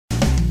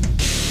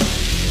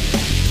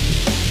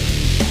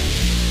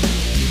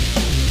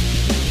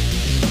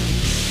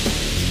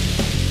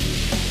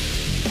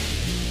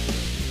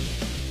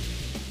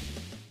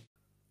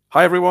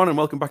Hi, everyone, and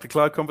welcome back to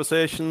Cloud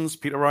Conversations.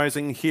 Peter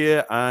Rising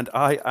here, and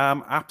I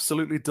am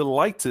absolutely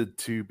delighted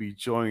to be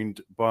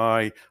joined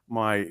by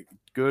my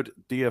good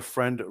dear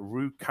friend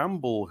Rue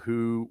Campbell,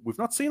 who we've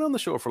not seen on the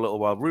show for a little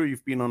while. Rue,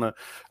 you've been on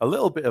a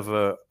little bit of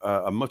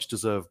a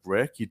much-deserved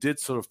break. You did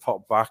sort of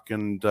pop back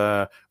and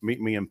meet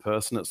me in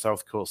person at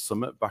South Coast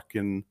Summit back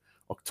in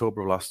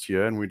October of last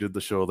year, and we did the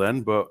show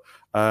then. But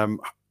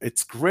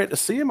it's great to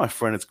see you, my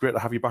friend. It's great to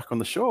have you back on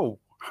the show.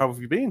 How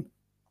have you been?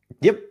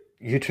 Yep,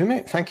 you too,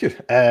 mate. Thank you.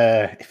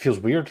 It feels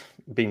weird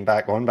being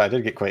back on, but I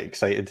did get quite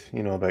excited,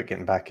 about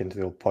getting back into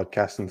the old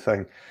podcasting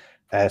thing.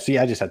 So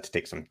yeah, I just had to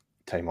take some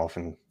time off,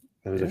 and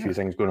there was a few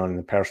things going on in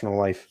the personal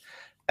life.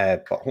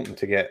 But hoping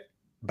to get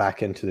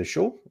back into the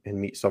show and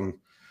meet some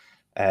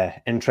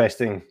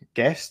interesting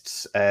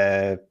guests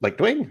like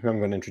Dwayne, who I'm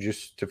going to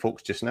introduce to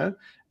folks just now.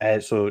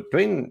 So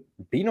Dwayne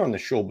been on the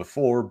show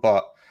before,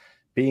 but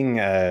being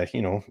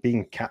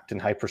Captain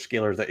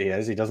Hyperscaler that he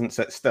is, he doesn't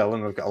sit still,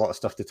 and we've got a lot of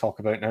stuff to talk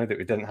about now that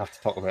we didn't have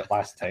to talk about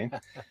last time.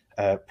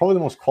 Probably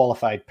the most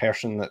qualified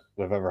person that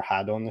we've ever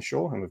had on the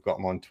show, and we've got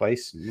him on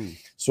twice.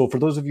 So for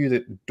those of you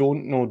that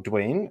don't know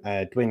Dwayne,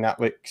 Dwayne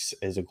Natwicks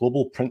is a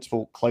global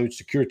principal cloud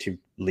security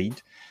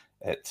lead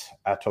at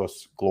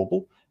Atos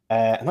Global.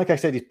 And like I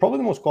said, he's probably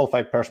the most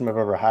qualified person we've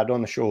ever had on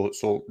the show.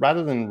 So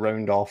rather than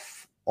round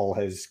off all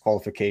his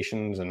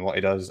qualifications and what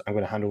he does, I'm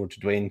going to hand over to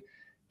Dwayne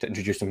to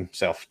introduce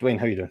himself. Dwayne,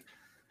 how you doing?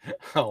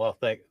 Oh, well,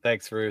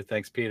 thanks, Rue.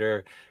 Thanks,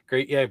 Peter.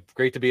 Great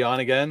to be on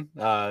again.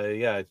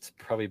 It's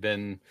probably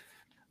been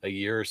a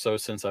year or so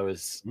since I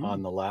was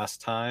on the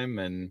last time,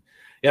 and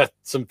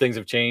some things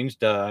have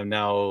changed. I'm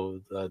now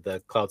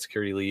the cloud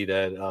security lead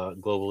at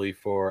globally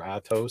for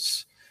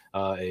Atos,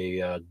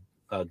 a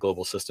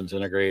global systems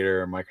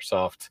integrator,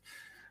 Microsoft,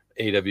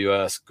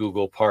 AWS,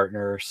 Google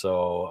partner.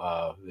 So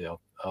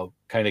I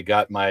kind of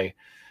got my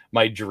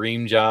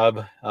dream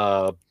job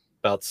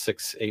about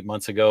 6-8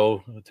 months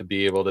ago to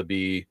be able to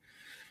be,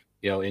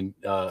 in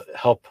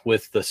help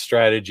with the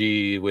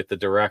strategy, with the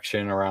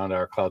direction around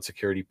our cloud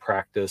security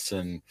practice,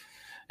 and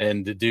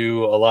to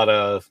do a lot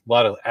of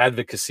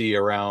advocacy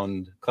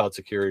around cloud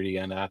security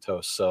and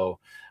Atos. So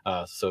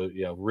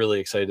really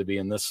excited to be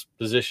in this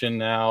position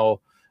now.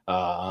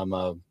 I'm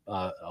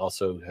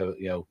also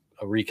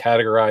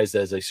recategorized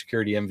as a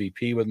security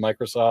MVP with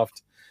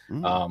Microsoft.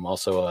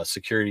 Also a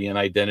security and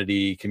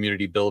identity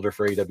community builder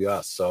for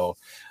AWS. So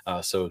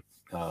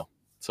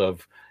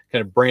I've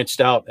kind of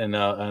branched out, and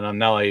I'm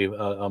now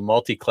a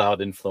multi-cloud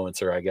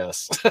influencer, I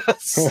guess.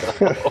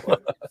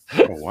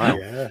 Oh, wow.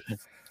 Yeah.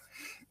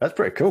 That's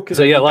pretty cool.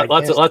 So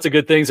lots of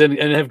good things, and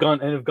have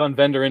gone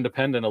vendor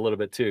independent a little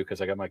bit too,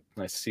 because I got my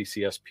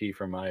CCSP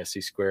from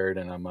ISC Squared,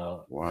 and I'm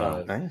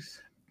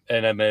nice.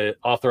 And I'm an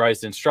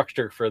authorized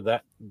instructor for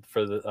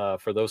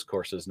those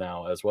courses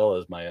now, as well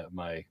as my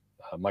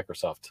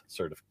Microsoft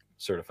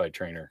certified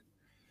trainer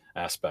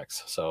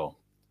aspects. So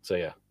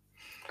yeah.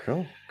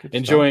 Cool. Good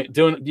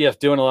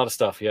doing a lot of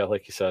stuff. Yeah,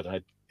 like you said,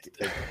 I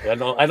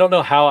don't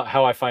know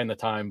how I find the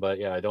time, but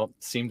I don't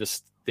seem to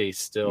stay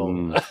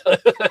still.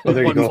 Well,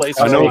 there you go.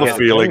 I know the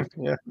feeling.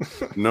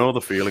 Know the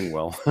feeling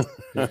well.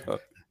 Because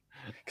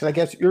I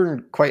guess you're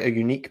in quite a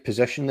unique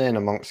position then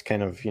amongst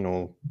kind of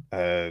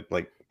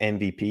like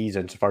MVPs,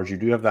 insofar as you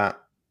do have that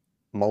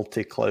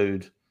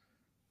multi-cloud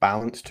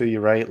balance to you,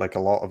 right? Like a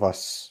lot of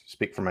us,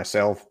 speak for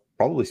myself,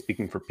 probably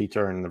speaking for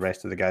Peter and the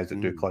rest of the guys that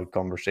do cloud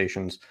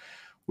conversations,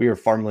 we are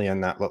firmly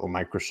in that little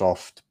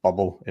Microsoft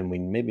bubble, and we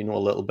maybe know a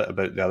little bit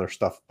about the other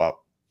stuff, but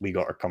we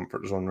got our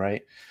comfort zone,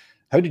 right?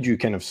 How did you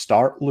kind of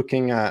start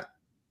looking at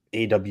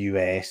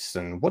AWS,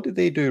 and what did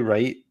they do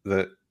right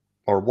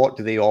or what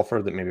do they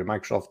offer that maybe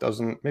Microsoft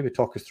doesn't? Maybe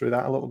talk us through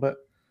that a little bit.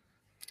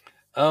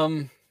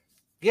 By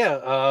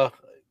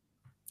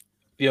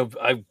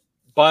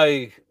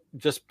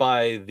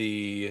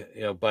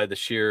the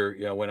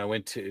sheer, when I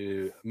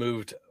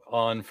moved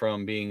on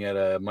from being at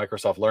a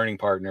Microsoft learning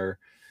partner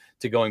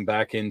to going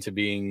back into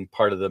being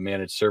part of the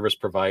managed service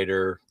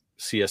provider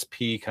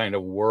CSP kind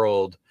of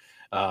world,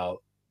 a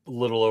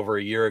little over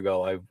a year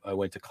ago, I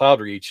went to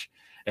CloudReach,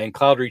 and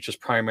CloudReach is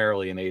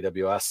primarily an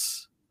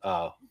AWS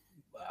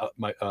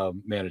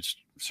managed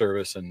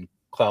service and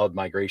cloud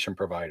migration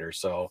provider.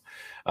 So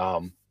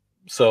I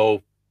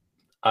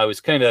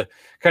was kind of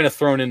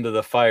thrown into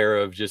the fire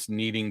of just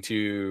needing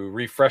to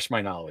refresh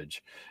my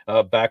knowledge.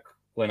 Back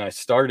when I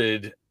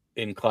started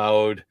in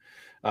cloud,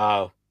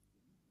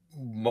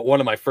 one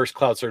of my first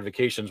cloud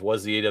certifications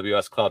was the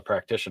AWS Cloud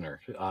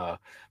Practitioner.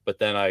 But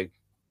then I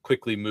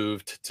quickly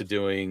moved to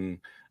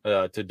doing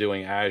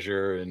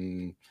Azure,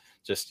 and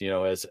just,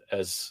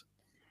 as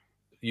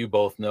you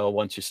both know,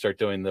 once you start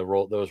doing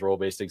those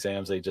role-based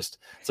exams, it's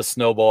a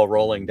snowball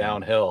rolling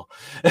downhill.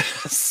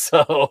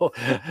 so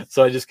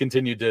I just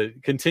continued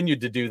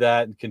to do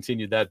that, and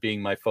continued that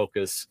being my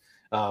focus,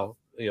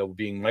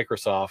 being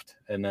Microsoft.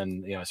 And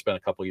then, I spent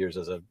a couple of years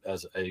as a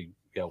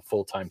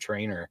full-time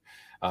trainer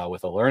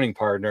with a learning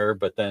partner,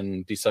 but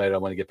then decided I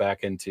want to get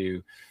back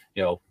into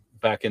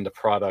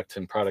product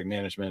and product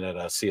management at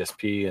a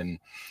CSP. And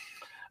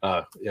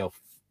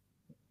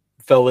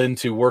fell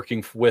into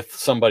working with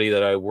somebody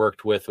that I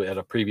worked with at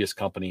a previous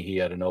company. He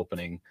had an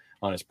opening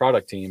on his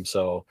product team,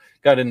 so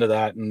got into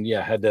that, and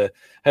yeah, had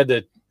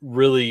to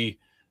really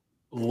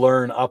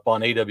learn up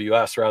on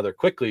AWS rather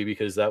quickly,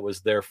 because that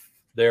was their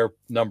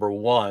number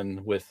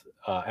one, with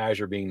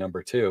Azure being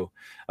number two.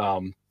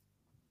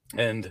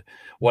 And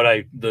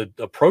the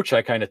approach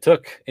I kind of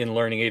took in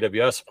learning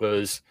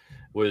AWS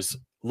was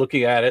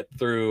looking at it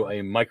through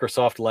a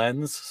Microsoft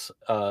lens,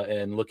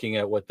 and looking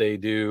at what they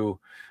do,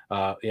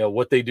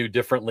 what they do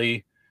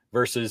differently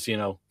versus,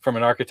 from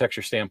an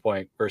architecture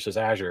standpoint versus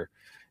Azure,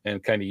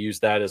 and kind of use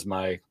that as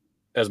my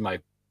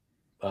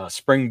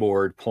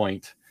springboard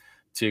point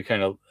to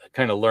kind of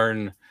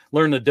learn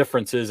the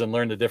differences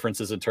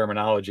in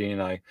terminology.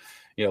 And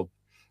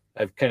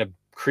I've kind of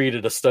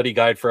created a study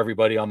guide for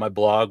everybody on my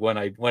blog when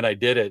I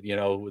did it.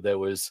 That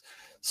was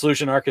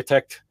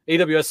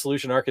AWS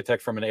solution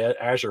architect from an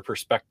Azure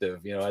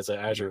perspective, as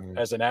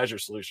an Azure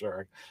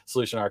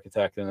solution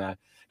architect. And I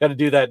got to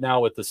do that now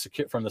with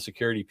from the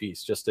security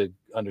piece, just to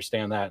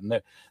understand that.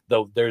 And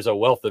though there's a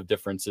wealth of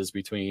differences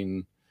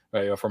between,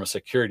 from a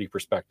security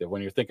perspective.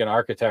 When you're thinking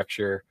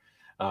architecture,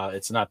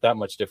 it's not that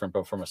much different,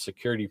 but from a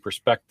security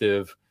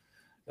perspective,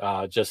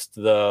 just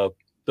the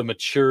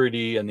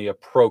maturity and the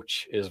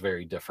approach is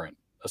very different,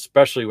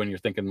 especially when you're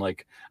thinking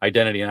like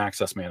identity and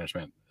access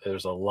management.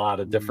 There's a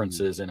lot of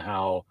differences in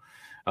how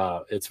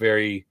it's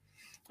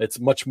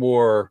much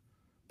more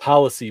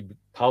policy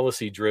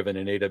driven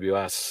in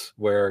AWS,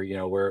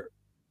 where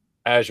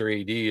Azure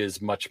AD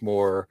is much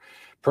more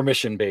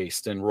permission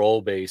based and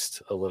role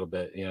based a little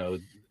bit.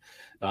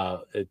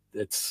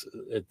 It's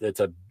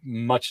a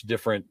much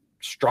different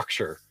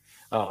structure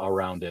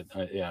around it.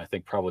 I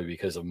think probably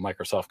because of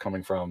Microsoft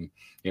coming from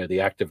the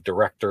Active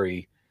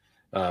Directory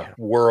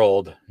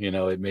world,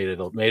 it made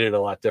it a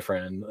lot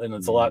different, and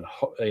it's a lot,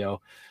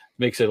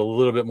 makes it a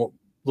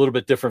little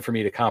bit different for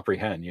me to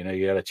comprehend. You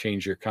got to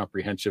change your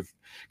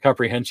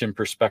comprehension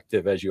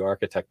perspective as you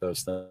architect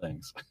those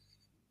things.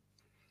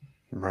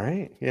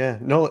 Right. Yeah.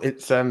 No,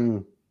 it's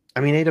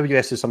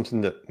AWS is something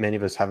that many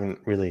of us haven't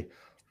really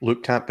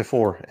looked at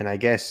before, and I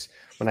guess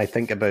when I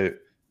think about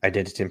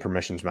identity and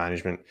permissions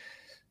management,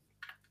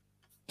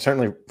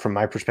 certainly from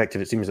my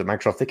perspective, it seems that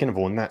Microsoft, they kind of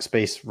own that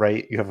space,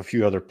 right? You have a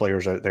few other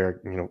players out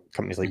there,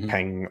 companies like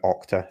Ping,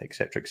 Okta,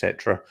 et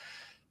cetera.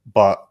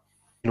 But,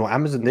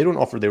 Amazon, they don't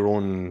offer their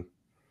own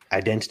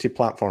identity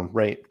platform,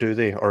 right? Do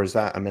they? Or is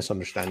that a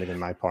misunderstanding on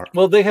my part?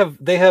 Well, they have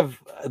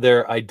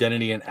their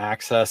identity and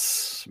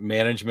access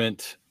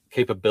management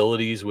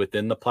capabilities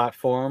within the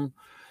platform,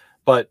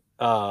 but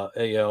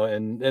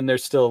and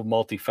there's still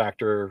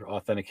multi-factor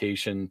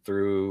authentication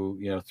through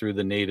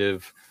the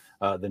native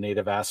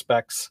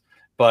aspects.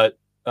 But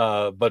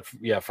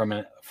yeah, from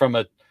a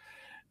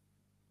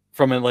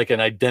like an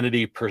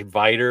identity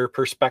provider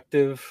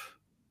perspective,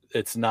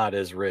 it's not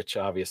as rich,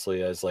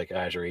 obviously, as like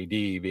Azure AD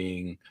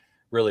being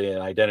really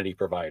an identity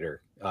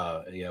provider,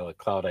 a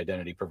cloud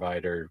identity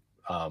provider.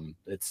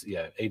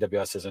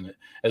 AWS isn't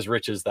as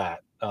rich as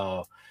that.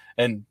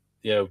 And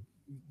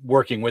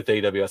working with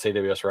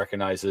AWS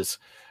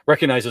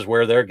recognizes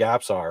where their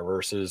gaps are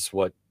versus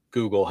what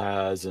Google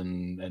has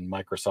and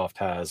Microsoft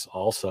has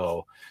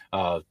also,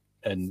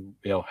 and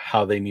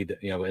how they need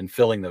to, in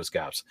filling those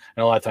gaps.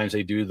 And a lot of times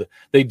they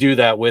do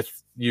that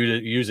with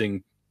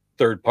using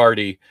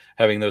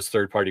having those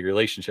third party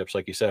relationships,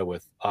 like you said,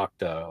 with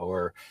Okta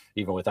or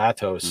even with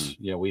Atos.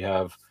 We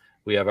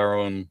have our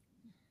own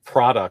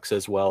products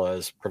as well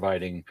as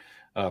providing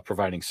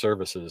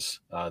services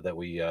that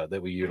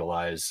we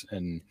utilize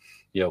and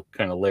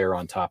kind of layer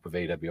on top of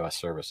AWS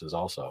services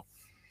also.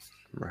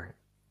 Right.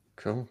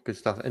 Cool. Good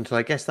stuff. And so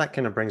I guess that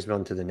kind of brings me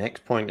on to the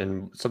next point,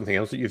 and something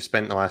else that you've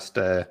spent the last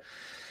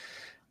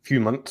few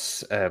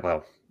months,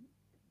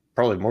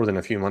 probably more than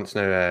a few months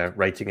now,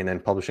 writing and then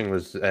publishing,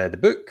 was the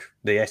book,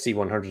 the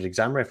SC100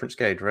 Exam Reference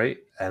Guide, right?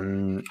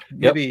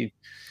 Maybe,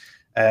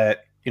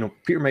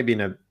 Peter might be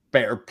in a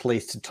better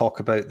place to talk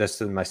about this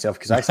than myself,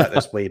 because I sat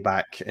this way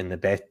back in the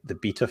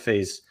beta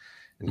phase.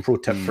 And pro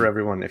tip for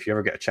everyone, if you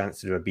ever get a chance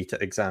to do a beta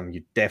exam,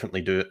 you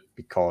definitely do it,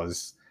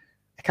 because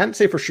I can't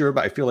say for sure,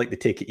 but I feel like they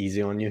take it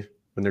easy on you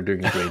when they're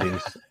doing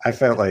gradings. I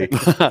felt like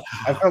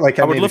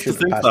I would love to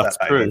think that's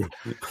true.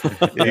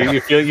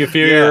 You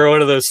feel you're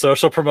one of those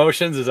social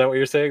promotions. Is that what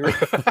you're saying?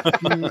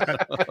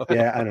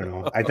 Yeah, I don't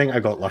know. I think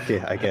I got lucky,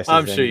 I guess.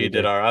 I'm sure you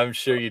did. I'm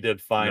sure you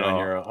did fine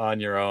on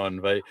your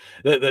own. But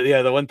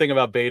the one thing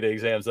about beta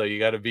exams, though, you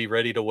got to be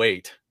ready to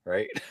wait,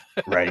 right?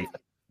 Right.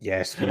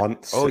 Yes,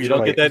 months. Oh, you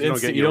don't get that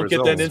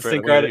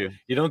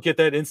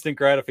instant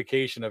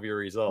gratification of your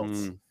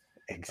results.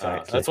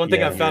 Exactly. That's one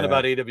thing I've found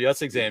about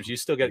AWS exams. You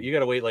got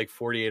to wait like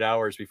 48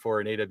 hours before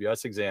an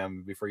AWS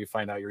exam before you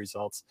find out your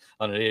results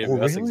on an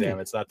AWS exam.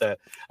 It's not that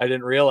I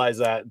didn't realize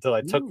that until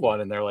I took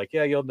one, and they're like,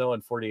 yeah, you'll know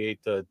in 48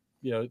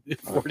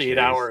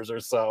 hours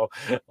or so.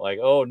 Like,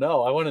 oh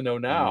no, I want to know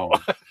now.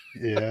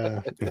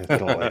 Yeah.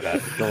 Don't like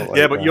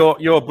that. But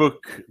your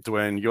book,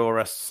 Dwayne, your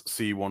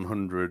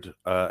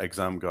SC100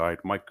 exam guide,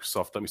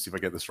 Microsoft, let me see if I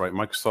get this right,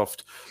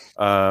 Microsoft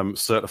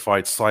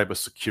certified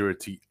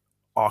cybersecurity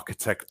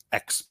architect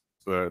expert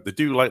expert. They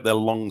do like their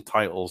long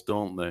titles,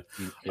 don't they?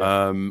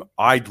 Yeah.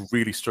 I'd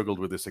really struggled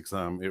with this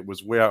exam. It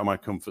was way out of my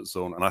comfort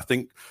zone, and I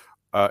think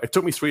it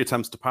took me 3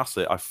 attempts to pass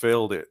it. I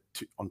failed it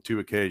on 2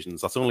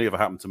 occasions. That's only ever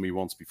happened to me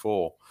once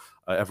before.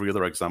 Every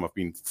other exam, I've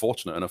been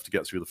fortunate enough to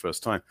get through the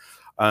first time,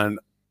 and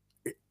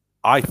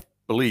I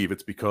believe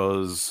it's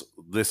because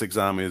this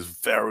exam is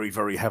very,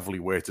 very heavily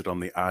weighted on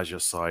the Azure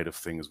side of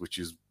things, which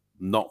is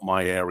not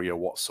my area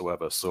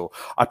whatsoever. So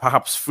I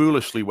perhaps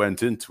foolishly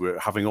went into it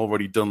having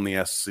already done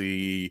the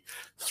SC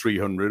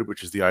 300,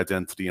 which is the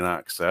identity and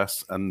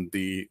access, and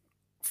the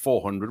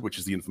 400, which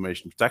is the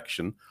information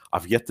protection.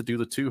 I've yet to do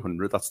the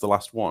 200. That's the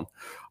last one.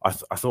 I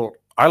thought,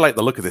 I like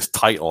the look of this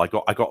title.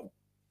 I got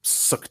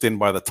sucked in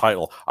by the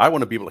title. I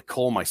want to be able to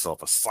call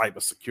myself a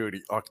cybersecurity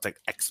architect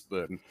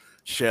expert and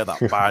share that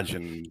badge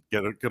and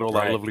get all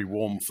that lovely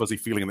warm fuzzy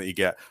feeling that you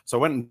get. So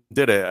I went and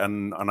did it,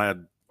 and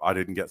I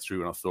didn't get through,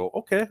 and I thought,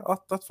 okay,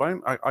 that's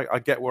fine. I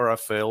get where I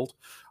failed.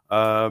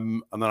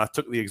 And then I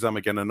took the exam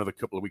again another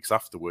couple of weeks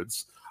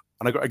afterwards,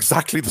 and I got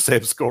exactly the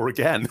same score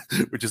again,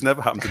 which has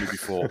never happened to me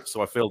before.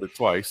 So I failed it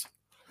twice.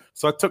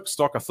 So I took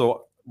stock. I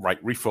thought,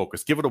 right,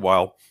 refocus, give it a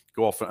while,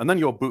 go off. And then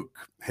your book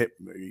hit.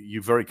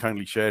 You very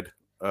kindly shared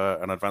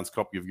an advanced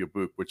copy of your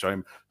book, which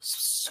I'm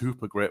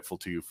super grateful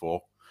to you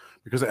for,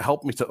 because it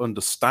helped me to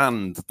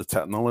understand the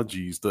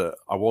technologies that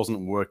I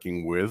wasn't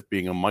working with,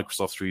 being a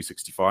Microsoft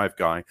 365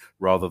 guy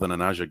rather than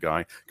an Azure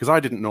guy, because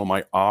I didn't know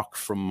my ARC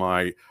from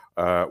my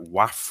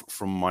WAF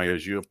from my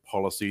Azure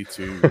policy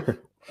to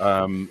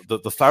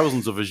the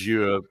thousands of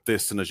Azure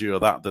this and Azure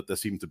that there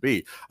seem to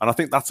be. And I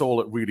think that's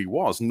all it really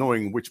was,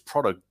 knowing which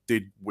product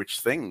did which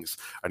things.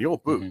 And your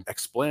book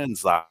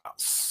explains that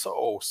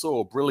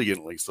so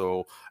brilliantly.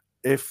 So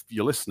if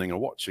you're listening or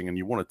watching and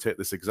you want to take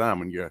this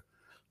exam and you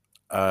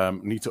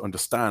need to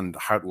understand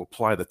how to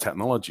apply the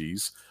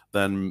technologies,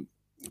 then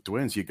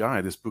Dwayne's your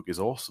guy. This book is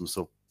awesome.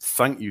 So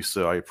thank you,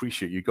 sir. I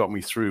appreciate you got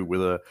me through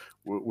with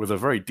a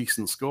very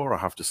decent score, I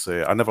have to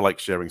say. I never like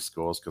sharing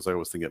scores because I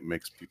always think it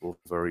makes people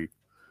very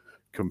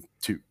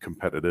too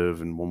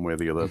competitive in one way or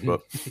the other.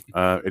 But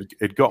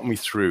it got me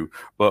through.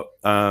 But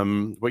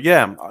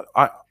yeah,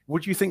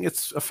 would you think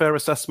it's a fair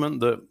assessment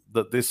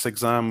that this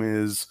exam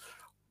is?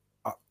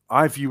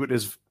 I view it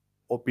as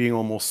being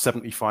almost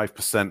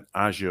 75%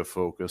 Azure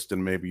focused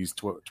and maybe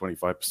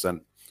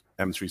 25%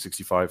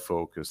 M365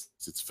 focused.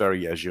 It's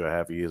very Azure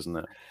heavy, isn't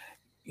it?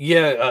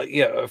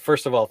 Yeah.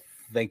 First of all,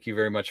 thank you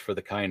very much for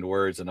the kind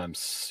words, and I'm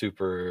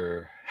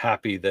super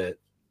happy that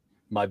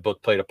my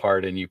book played a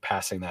part in you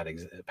passing that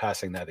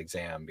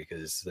exam,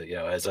 because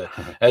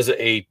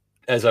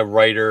as a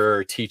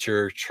writer,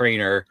 teacher,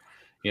 trainer,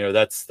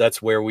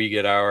 that's where we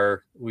get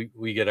our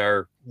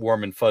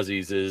warm and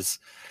fuzzies is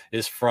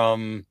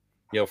from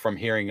from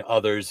hearing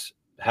others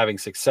having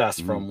success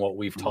from what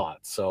we've taught.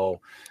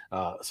 So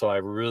I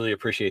really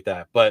appreciate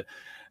that. But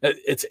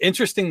it's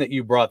interesting that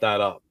you brought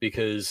that up,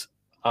 because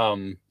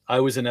I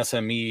was an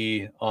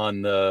SME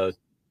on the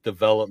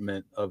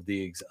development of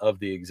the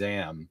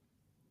exam.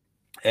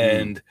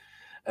 And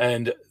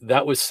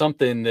that was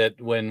something that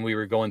when we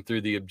were going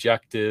through the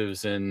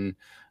objectives and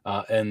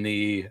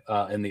the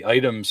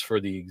items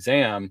for the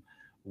exam,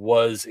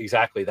 was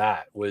exactly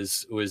that,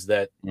 was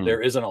that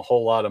there isn't a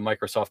whole lot of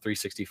Microsoft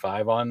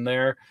 365 on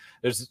there.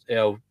 There's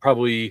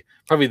probably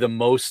the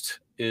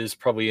most is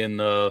probably in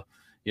the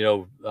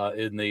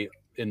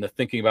in the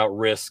thinking about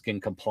risk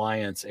and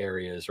compliance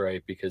areas,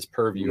 right? Because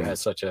Purview has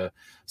such a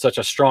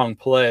strong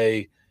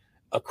play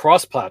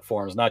across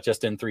platforms, not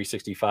just in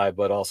 365,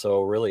 but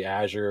also really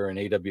Azure and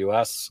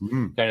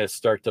AWS kind of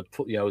start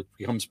to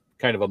becomes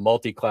kind of a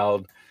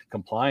multi-cloud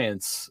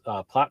compliance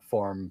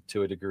platform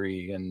to a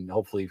degree, and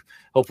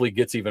hopefully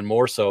gets even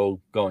more so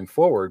going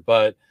forward.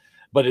 But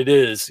it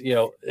is,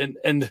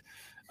 and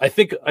I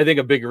think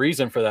a big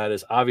reason for that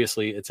is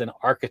obviously it's an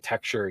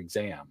architecture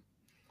exam,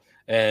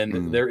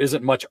 and there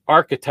isn't much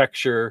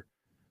architecture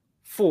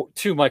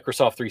to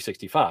Microsoft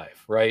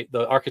 365, right?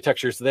 The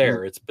architecture's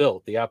there, it's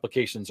built, the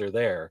applications are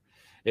there.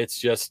 It's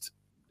just,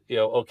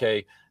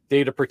 okay,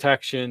 data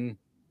protection,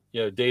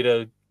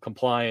 data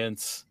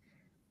compliance,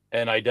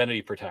 and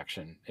identity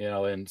protection,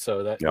 and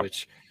so that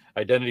which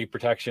identity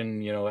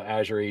protection,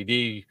 Azure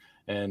AD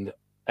and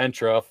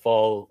Entra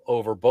fall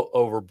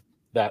over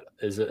that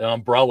is an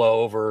umbrella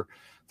over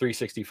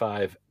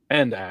 365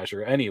 and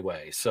Azure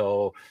anyway.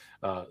 So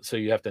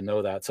you have to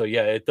know that. So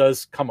yeah, it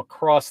does come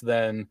across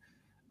then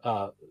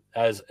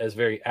as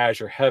very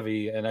Azure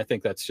heavy, and I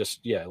think that's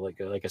just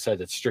like I said,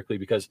 it's strictly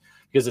because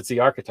it's the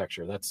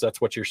architecture.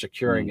 That's what you're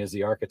securing is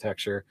the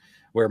architecture,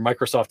 where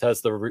Microsoft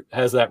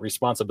has that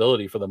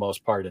responsibility for the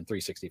most part in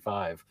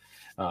 365.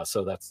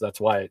 So that's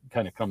why it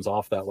kind of comes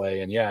off that way.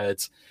 And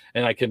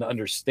and I can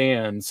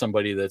understand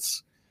somebody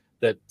that's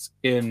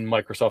in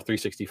Microsoft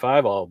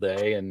 365 all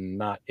day and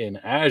not in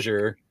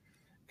Azure,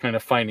 kind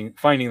of finding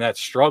that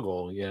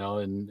struggle,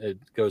 and it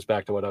goes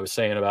back to what I was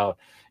saying about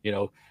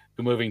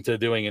moving to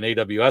doing an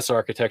AWS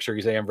architecture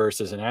exam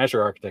versus an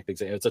Azure architect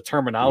exam. It's a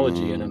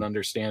terminology and an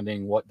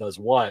understanding what does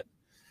what,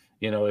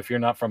 if you're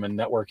not from a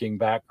networking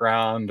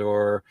background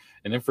or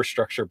an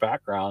infrastructure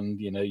background,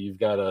 you've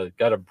got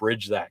to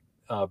bridge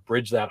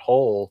that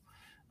hole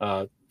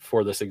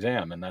for this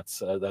exam. And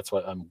that's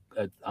what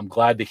I'm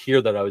glad to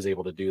hear that I was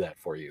able to do that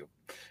for you,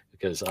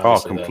 because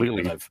obviously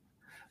completely.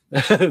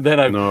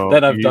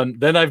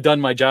 then I've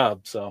done my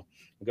job. So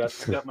I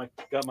got my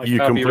you copy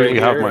completely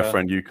right have here. My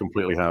friend. You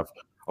completely have.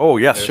 Oh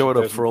yes, show it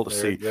up for all to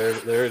see.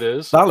 There it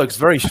is. That looks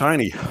very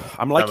shiny.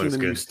 I'm liking the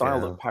new good,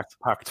 style that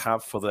Pact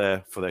have for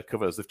their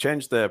covers. They've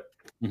changed their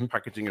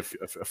packaging a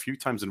few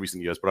times in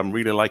recent years, but I'm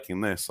really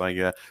liking this.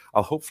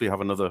 I'll hopefully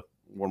have another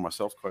one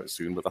myself quite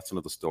soon, but that's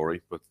another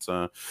story.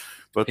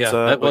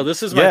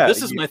 This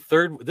is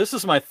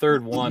my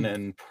third one,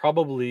 and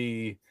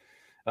probably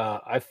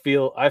I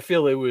feel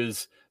it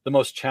was the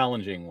most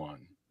challenging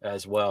one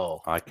as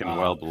well. I can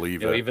well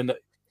believe it. Even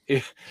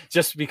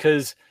just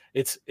because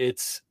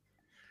it's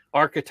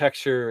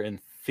architecture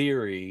and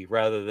theory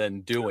rather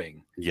than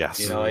doing.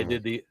 Yes. I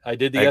did the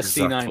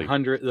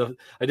SC900.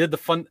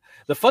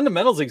 The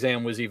fundamentals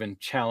exam was even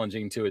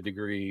challenging to a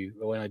degree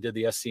when I did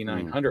the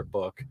SC900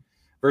 book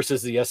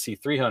versus the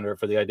SC300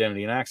 for the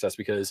identity and access,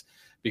 because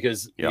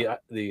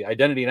the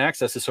identity and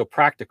access is so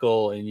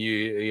practical, and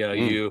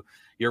you're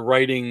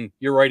writing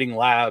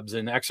labs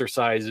and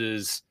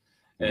exercises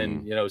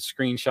and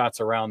screenshots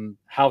around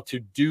how to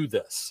do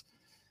this.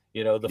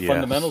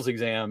 Fundamentals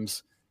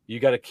exams, you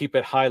got to keep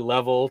it high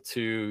level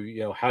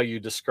to how you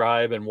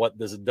describe and what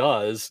this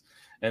does,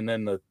 and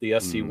then the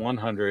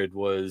SC100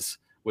 was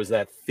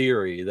that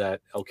theory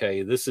that,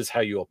 okay, this is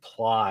how you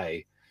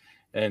apply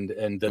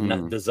and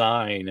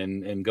design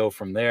and go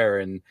from there.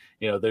 And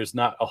there's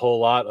not a whole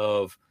lot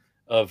of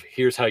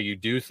here's how you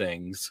do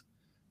things.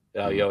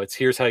 It's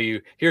here's how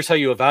you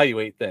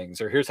evaluate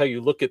things, or here's how you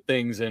look at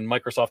things in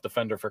Microsoft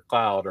Defender for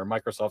Cloud or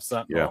Microsoft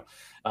Sentinel,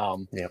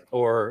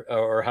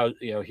 or how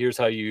here's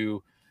how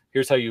you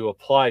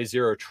apply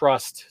zero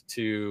trust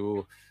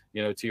to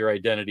your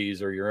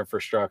identities or your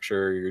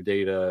infrastructure, or your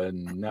data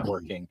and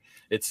networking.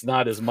 It's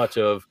not as much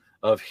of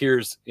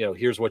here's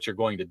what you're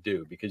going to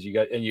do, because you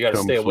got to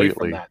stay away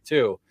from that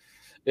too.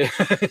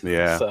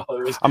 Yeah. So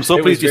I'm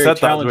so pleased you said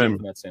that, from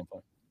that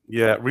standpoint.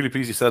 Yeah, really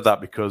pleased you said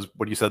that, because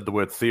when you said the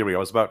word theory, I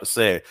was about to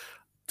say,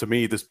 to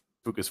me, this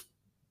book is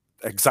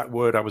exact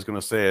word I was going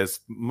to say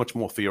is much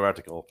more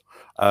theoretical.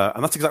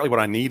 And that's exactly what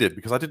I needed,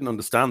 because I didn't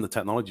understand the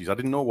technologies. I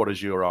didn't know what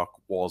Azure Arc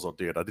was or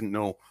did. I didn't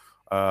know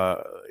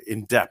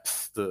in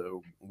depth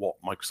what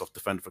Microsoft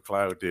Defender for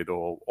Cloud did,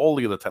 or all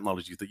the other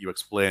technologies that you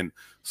explain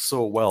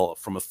so well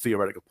from a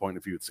theoretical point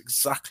of view. It's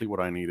exactly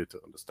what I needed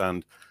to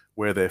understand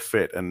where they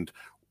fit and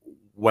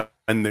when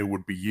they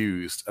would be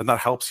used, and that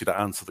helps you to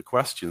answer the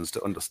questions,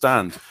 to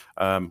understand,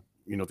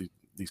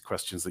 these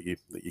questions that you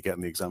get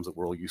in the exams that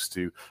we're all used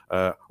to.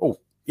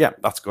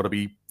 That's got to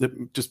be.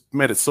 It just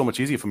made it so much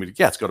easier for me.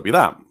 It's got to be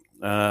that.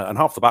 And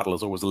half the battle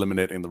is always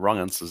eliminating the wrong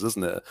answers,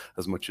 isn't it?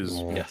 As much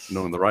as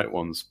knowing the right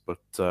ones.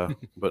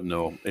 But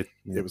no,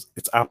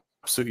 it's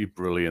absolutely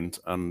brilliant,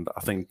 and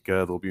I think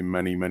there'll be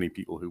many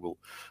people who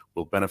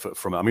will benefit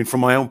from it. I mean, from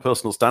my own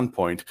personal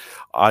standpoint,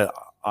 I'm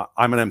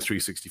an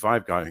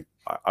M365 guy.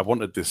 I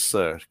wanted this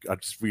cert. I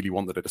just really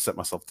wanted it to set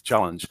myself the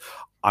challenge.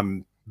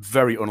 I'm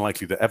very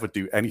unlikely to ever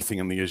do anything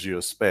in the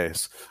Azure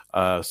space,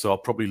 so I'll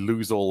probably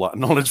lose all that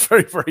knowledge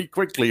very, very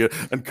quickly.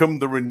 And come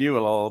the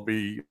renewal, I'll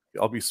be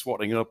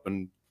swatting up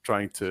and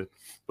trying to.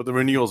 But the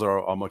renewals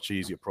are a much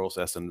easier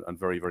process and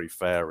very, very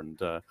fair,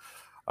 and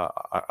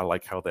I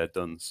like how they're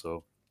done.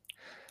 So.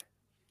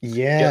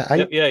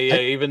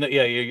 Even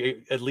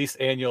at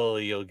least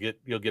annually you'll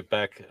get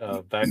back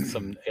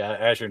some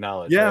Azure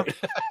knowledge. Yeah,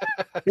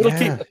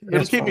 right?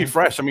 it'll keep me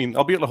fresh. I mean,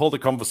 I'll be able to hold a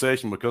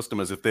conversation with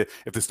customers if they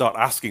start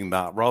asking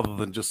that, rather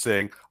than just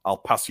saying I'll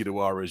pass you to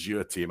our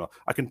Azure team.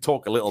 I can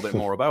talk a little bit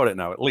more about it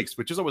now, at least,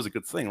 which is always a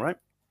good thing, right?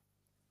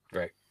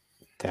 Right.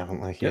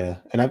 Definitely, yeah.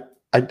 And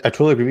I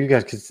totally agree with you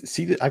guys,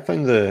 because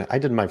I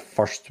did my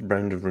first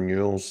round of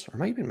renewals, or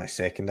maybe my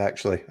second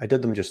actually. I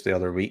did them just the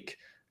other week,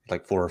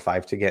 like 4 or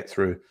 5 to get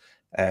through,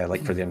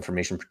 for the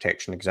information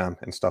protection exam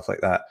and stuff like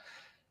that.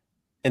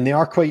 And they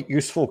are quite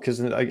useful,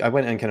 because I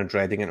went in kind of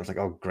dreading it. I was like,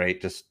 oh,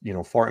 great, just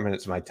 40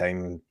 minutes of my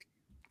time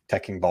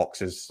ticking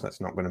boxes. That's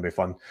not going to be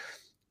fun.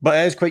 But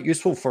it is quite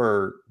useful,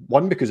 for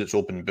one, because it's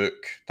open book.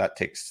 That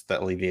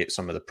alleviates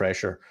some of the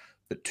pressure.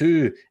 But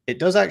 2, it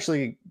does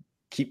actually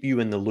keep you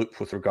in the loop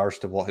with regards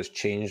to what has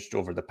changed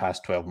over the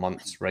past 12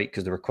 months, right?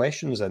 Because there were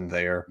questions in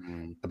there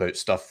about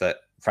stuff that,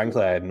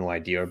 frankly, I had no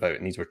idea about,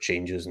 and these were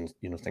changes and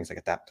things like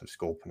adaptive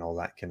scope and all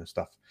that kind of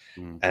stuff.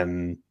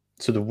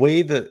 So the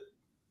way that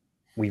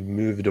we've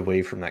moved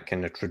away from that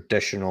kind of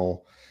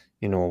traditional,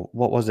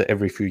 what was it?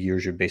 Every few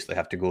years you basically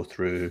have to go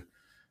through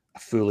a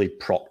fully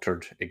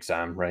proctored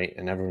exam, right?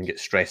 And everyone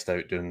gets stressed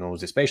out doing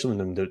those, especially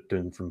when they're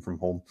doing from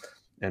home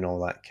and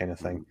all that kind of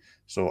thing.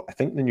 So I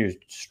think the new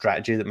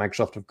strategy that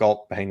Microsoft have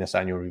got behind this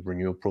annual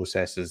renewal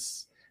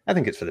process I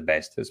think it's for the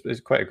best. It's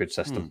quite a good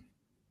system.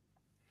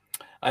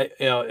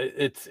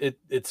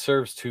 It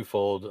serves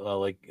twofold.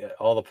 Like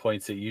all the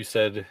points that you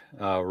said,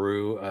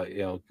 Rue,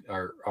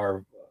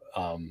 are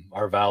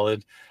are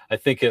valid. I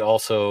think it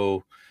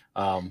also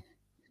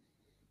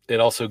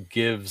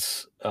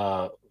gives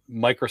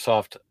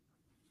Microsoft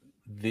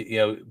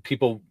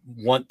people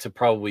want to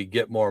probably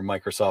get more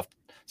Microsoft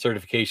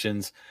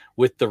certifications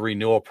with the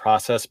renewal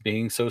process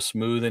being so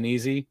smooth and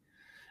easy,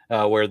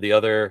 where the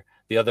other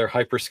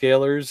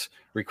hyperscalers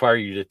require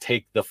you to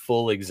take the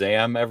full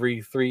exam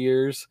every 3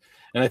 years.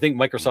 And I think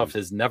Microsoft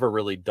has never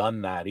really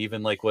done that,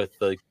 even like with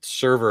the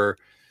server,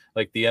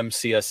 like the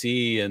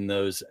MCSE and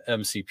those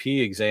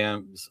MCP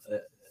exams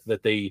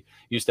that they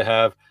used to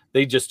have.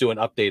 They just do an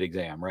update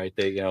exam, right?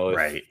 They,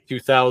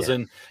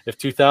 if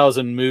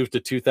 2000 moved to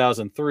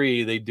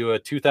 2003, they do a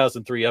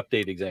 2003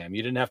 update exam.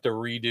 You didn't have to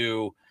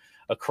redo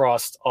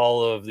across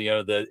all of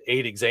the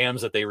 8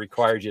 exams that they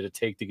required you to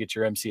take to get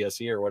your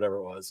MCSE or whatever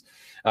it was.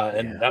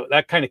 And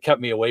that kind of kept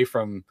me away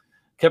from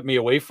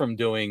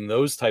doing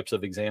those types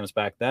of exams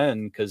back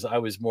then, because I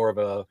was more of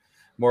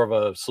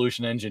a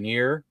solution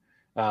engineer,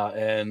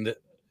 and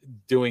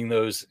doing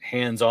those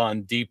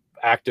hands-on deep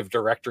Active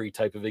Directory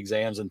type of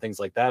exams and things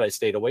like that I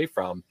stayed away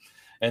from.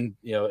 And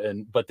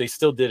but they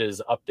still did it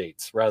as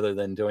updates rather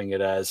than doing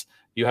it as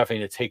you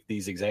having to take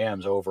these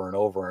exams over and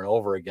over and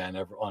over again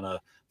on a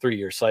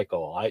 3-year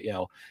cycle.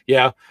 A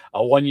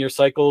 1-year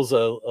cycle is a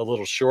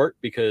little short,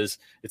 because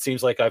it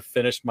seems like I've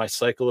finished my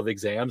cycle of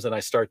exams and I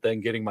start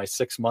then getting my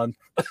 6-month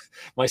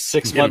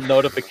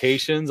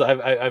notifications.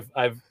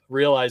 I've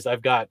realized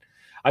I've got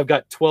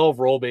 12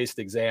 role-based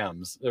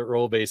exams,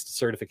 role-based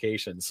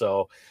certifications.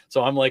 So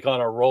I'm like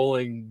on a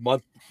rolling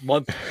month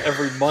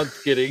every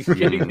month getting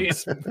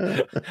these.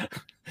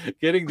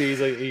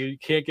 You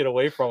can't get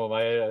away from them.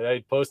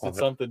 I posted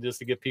something just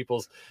to get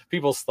people's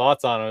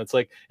thoughts on it. It's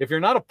like, if you're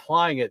not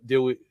applying it,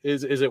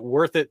 is it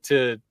worth it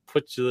to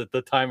put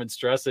the time and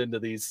stress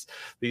into these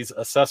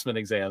assessment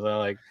exams? And I'm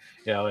like,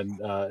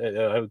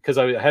 because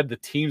I had the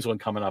Teams one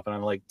coming up, and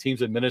I'm like,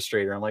 Teams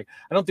administrator. I'm like,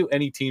 I don't do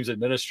any Teams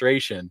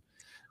administration.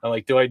 I'm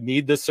like, do I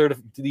need this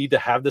need to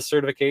have this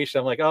certification?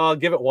 I'm like, oh, I'll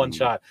give it one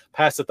shot.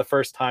 Pass it the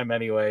first time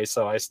anyway,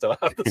 so I still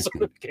have the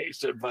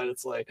certification. But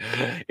it's like,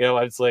 I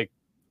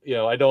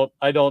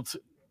don't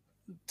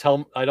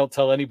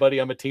tell anybody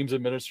I'm a Teams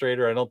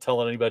administrator. I don't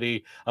tell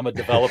anybody I'm a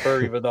developer,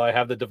 even though I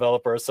have the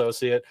developer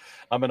associate.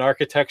 I'm an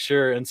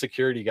architecture and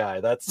security guy.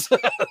 That's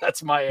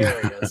that's my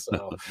area.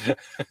 So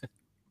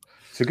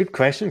it's a good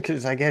question,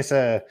 because I guess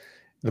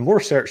the more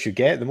certs you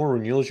get, the more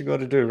renewals you got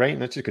to do, right?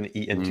 And that's just going to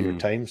eat into your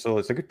time. So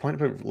it's a good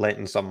point about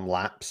letting some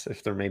lapse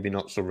if they're maybe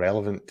not so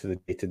relevant to the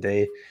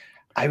day-to-day.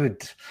 I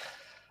would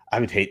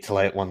hate to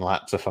let one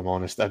lapse, if I'm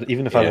honest.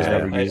 Even if I was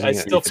never using it.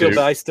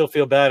 I still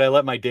feel bad. I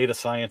let my data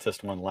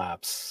scientist one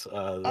lapse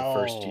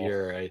first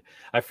year.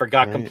 I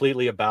forgot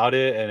completely about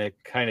it, and it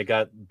kind of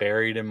got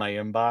buried in my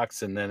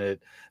inbox, and then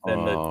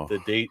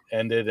the date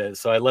ended, and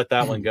so I let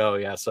that one go.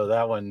 Yeah, so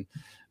that one.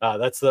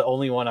 That's the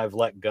only one I've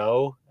let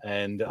go,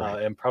 and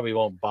probably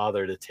won't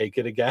bother to take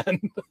it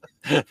again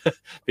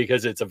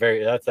because it's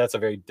that's a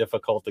very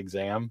difficult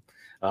exam.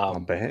 I'll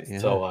bet, yeah.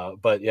 So,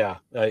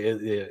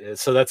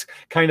 so that's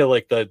kind of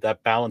like that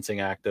balancing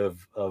act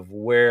of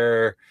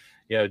where,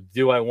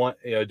 do I want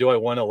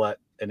to let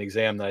an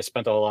exam that I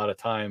spent a lot of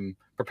time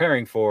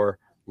preparing for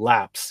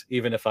lapse,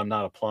 even if I'm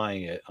not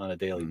applying it on a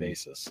daily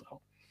basis. So.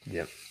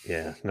 Yep.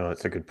 Yeah. No,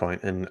 that's a good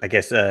point. And I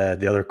guess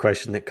the other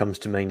question that comes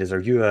to mind is,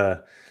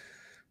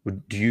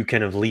 do you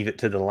kind of leave it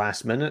to the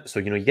last minute? So,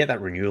 you get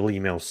that renewal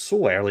email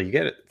so early, you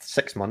get it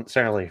 6 months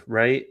early,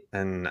 right?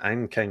 And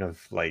I'm kind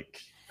of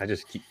like, I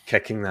just keep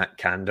kicking that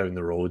can down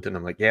the road, and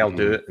I'm like, yeah, I'll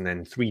do it. And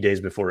then 3 days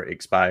before it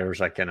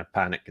expires, I kind of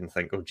panic and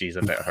think, oh, geez,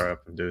 I better hurry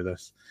up and do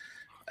this.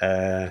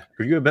 Are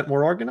you a bit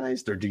more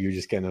organized, or do you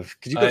just kind of,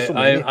 because you got so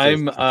many?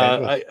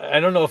 I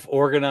don't know if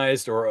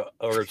organized or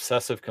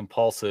obsessive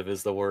compulsive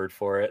is the word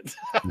for it,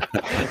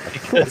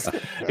 because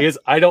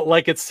I don't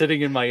like it sitting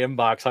in my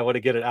inbox. I want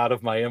to get it out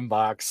of my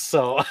inbox.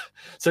 So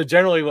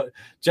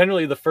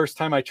generally the first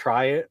time I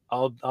try it,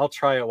 I'll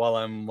try it while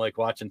I'm like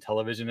watching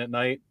television at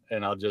night,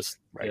 and I'll just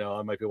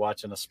I might be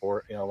watching a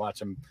sport,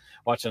 watching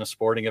a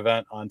sporting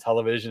event on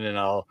television, and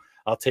I'll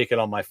take it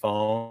on my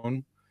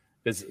phone.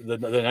 Because the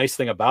nice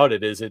thing about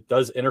it is it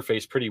does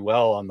interface pretty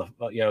well on the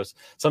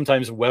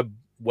sometimes web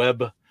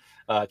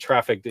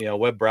traffic,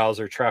 web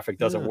browser traffic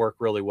doesn't work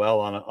really well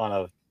on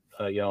a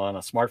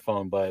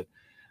smartphone, but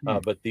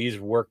these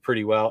work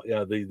pretty well.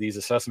 These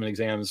assessment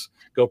exams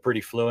go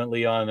pretty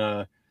fluently on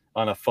a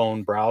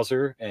phone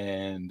browser,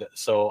 and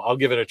so I'll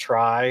give it a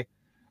try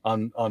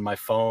on my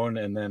phone,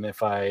 and then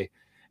if I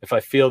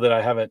feel that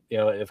I haven't,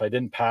 if I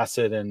didn't pass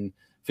it and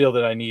feel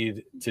that I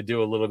need to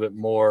do a little bit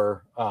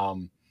more,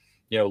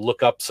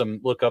 look up some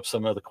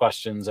of the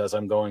questions as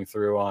I'm going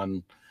through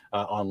on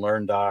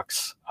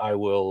LearnDocs,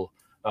 I'll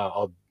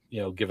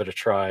give it a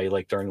try,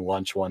 like during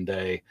lunch one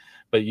day.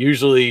 But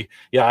usually,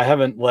 I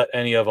haven't let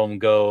any of them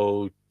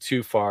go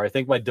too far. I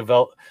think my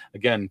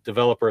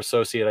developer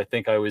associate, I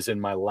think I was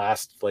in my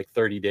last like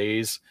 30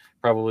 days,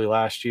 probably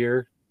last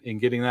year, in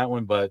getting that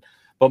one. But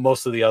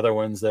most of the other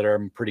ones that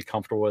I'm pretty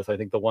comfortable with, I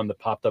think the one that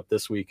popped up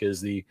this week is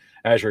the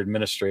Azure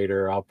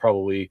Administrator. I'll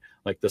probably,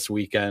 like this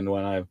weekend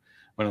when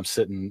I'm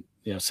sitting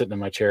sitting in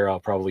my chair, I'll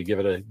probably give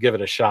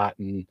it a shot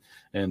and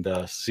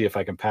see if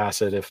I can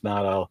pass it. If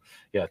not, I'll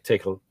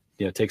take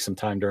some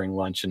time during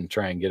lunch and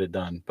try and get it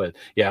done. But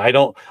yeah, I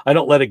don't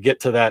let it get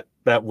to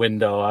that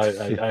window.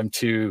 I'm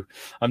too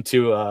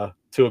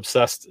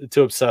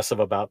obsessive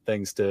about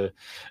things to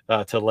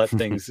let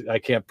things. I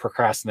can't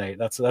procrastinate.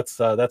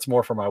 That's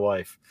more for my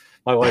wife.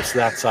 My wife's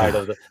that side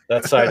of the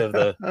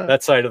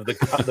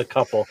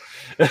couple.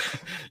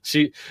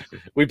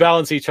 We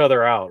balance each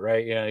other out,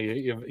 right?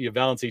 You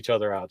balance each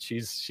other out.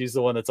 She's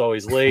the one that's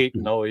always late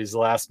and always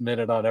last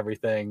minute on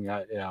everything.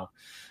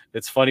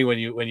 It's funny when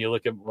you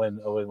look at when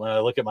I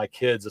look at my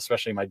kids,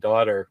 especially my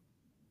daughter,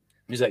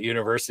 who's at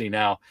university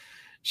now.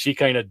 She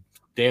kind of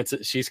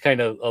dances. She's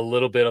kind of a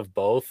little bit of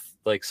both.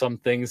 Like some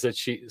things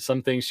she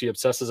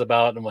obsesses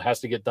about and has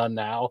to get done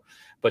now,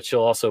 but she'll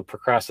also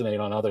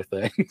procrastinate on other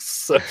things.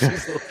 So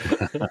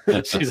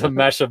she's a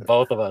mesh of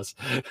both of us.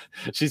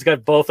 She's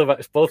got both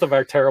of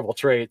our terrible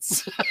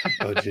traits.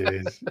 Oh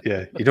geez,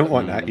 yeah. You don't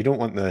want that. You don't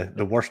want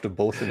the worst of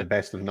both and the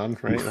best of none,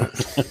 right?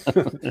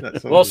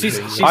 That's well, she's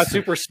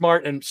super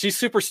smart and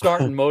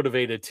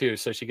motivated too.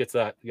 So she gets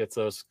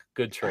those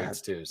good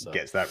traits too. So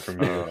gets that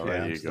from you. Oh, yeah,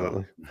 there you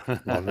absolutely.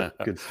 go.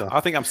 Good stuff.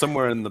 I think I'm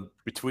somewhere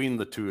between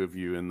the two of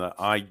you in that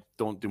I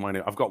don't do mine.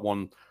 I've got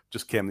one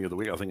just came the other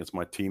week. I think it's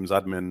my team's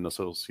admin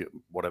associate,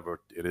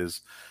 whatever it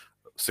is,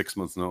 6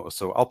 months notice.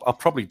 So I'll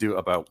probably do it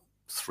about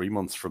 3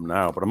 months from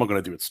now, but I'm not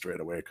going to do it straight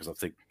away because I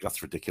think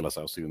that's ridiculous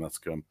how soon that's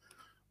come.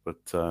 But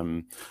you're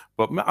going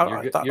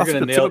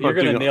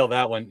to nail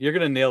that one. You're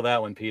going to nail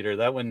that one, Peter.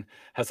 That one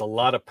has a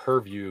lot of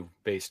purview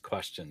based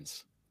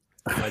questions.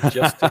 I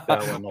just took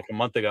that one like a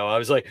month ago. I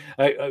was like,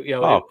 I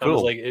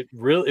was like,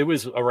 it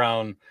was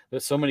around.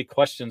 There's so many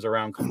questions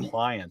around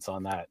compliance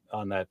on that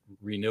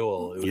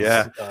renewal. It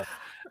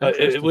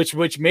was,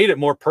 which made it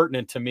more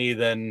pertinent to me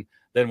than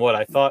what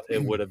I thought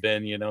it would have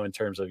been. In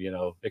terms of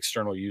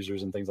external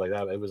users and things like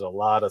that. It was a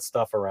lot of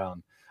stuff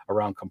around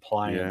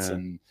compliance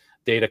and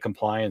data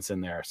compliance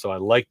in there. So I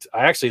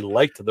actually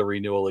liked the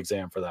renewal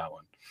exam for that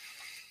one.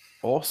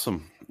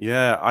 Awesome.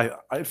 Yeah,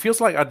 it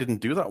feels like I didn't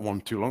do that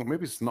one too long.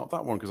 Maybe it's not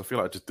that one because I feel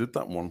like I just did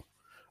that one.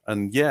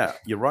 And yeah,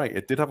 you're right.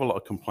 It did have a lot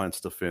of compliance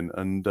stuff in,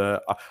 and I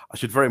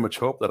should very much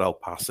hope that I'll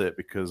pass it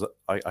because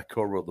I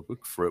co-wrote the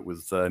book for it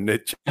with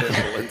Nate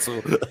Churchill, and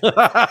so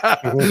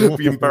it'd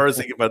be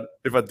embarrassing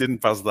if I didn't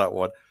pass that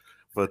one.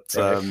 But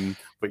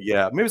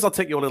yeah, maybe I'll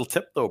take your little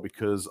tip though,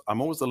 because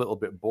I'm always a little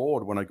bit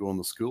bored when I go on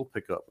the school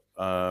pickup.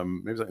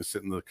 Maybe I can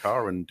sit in the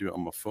car and do it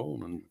on my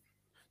phone. And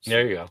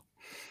there you go.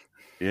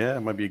 Yeah,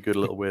 it might be a good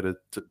little way to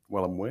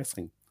while I'm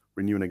waiting,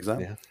 renew an exam.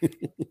 Yeah.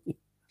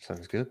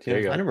 Sounds good.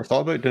 Yeah, I never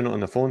thought about doing it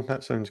on the phone.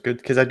 That sounds good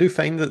because I do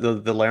find that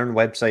the Learn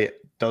website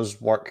does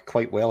work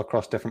quite well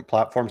across different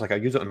platforms. Like I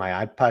use it on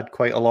my iPad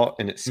quite a lot,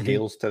 and it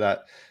scales to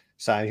that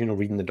size.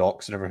 Reading the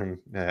docs and everything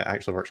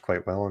actually works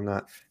quite well on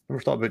that.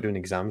 Never thought about doing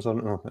exams on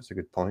it. Oh, that's a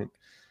good point.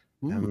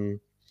 I'll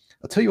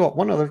tell you what.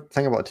 One other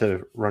thing I wanted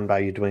to run by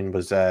you, Dwayne,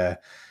 was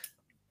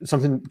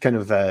something kind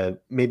of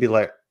maybe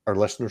let our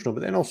listeners know,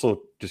 but then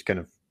also just kind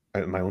of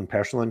out of my own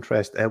personal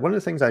interest. One of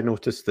the things I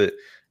noticed that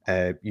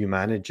you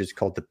manage is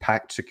called the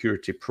Pact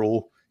Security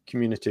Pro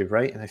community,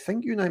 right? And I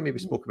think you and I maybe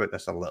spoke about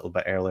this a little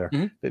bit earlier,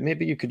 but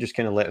maybe you could just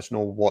kind of let us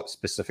know what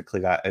specifically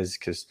that is,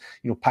 because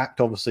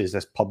Pact obviously is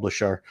this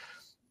publisher,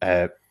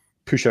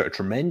 push out a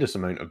tremendous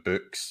amount of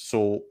books.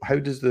 So how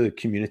does the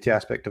community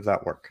aspect of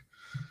that work?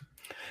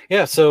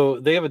 Yeah, so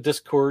they have a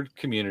Discord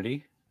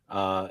community,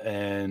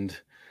 and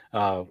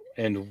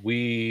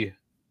we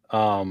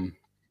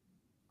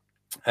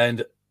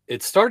and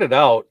it started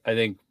out, I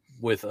think,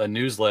 with a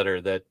newsletter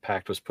that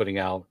Pact was putting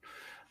out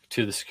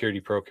to the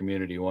Security Pro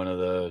community. One of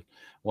their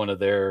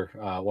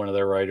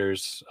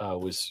writers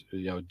was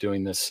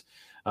doing this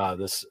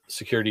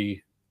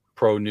Security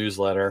Pro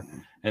newsletter,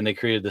 and they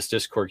created this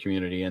Discord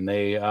community. And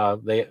they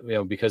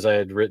because I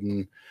had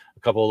written a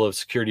couple of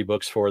security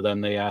books for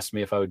them, they asked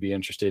me if I would be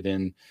interested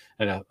in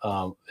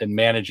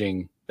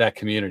managing that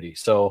community.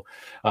 So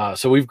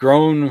we've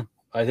grown.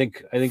 I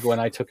think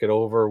when I took it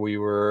over, we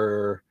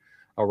were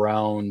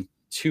around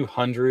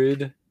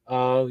 200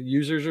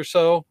 users or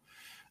so,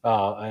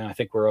 and I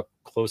think we're up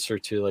closer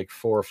to like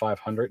 400 or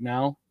 500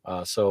 now.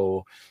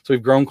 So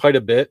we've grown quite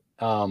a bit.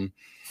 I've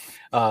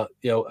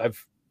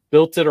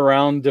built it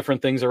around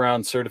different things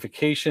around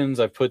certifications.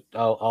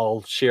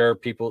 I'll share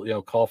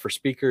people, call for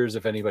speakers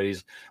if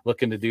anybody's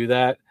looking to do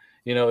that.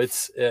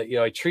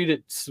 I treat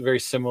it very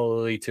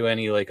similarly to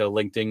any like a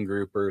LinkedIn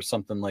group or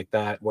something like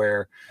that,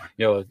 where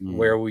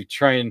where we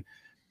try and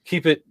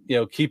keep it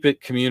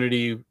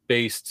community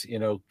based,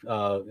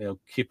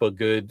 keep a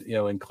good,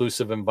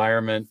 inclusive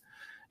environment,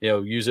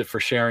 use it for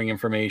sharing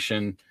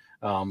information.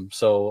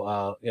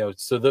 So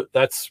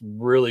that's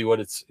really what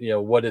its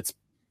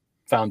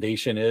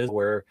foundation is,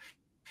 where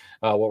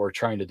what we're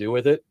trying to do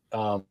with it.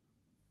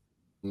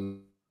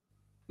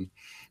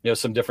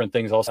 Some different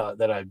things also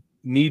that I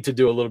need to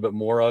do a little bit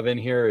more of in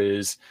here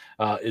is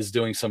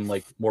doing some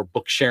like more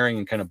book sharing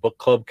and kind of book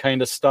club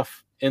kind of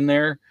stuff in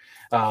there,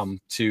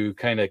 to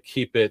kind of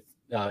keep it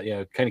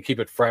kind of keep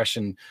it fresh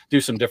and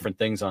do some different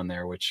things on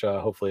there, which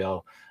hopefully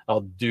I'll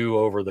do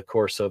over the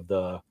course of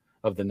the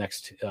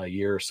next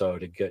year or so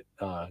to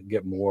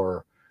get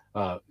more,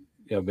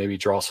 maybe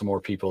draw some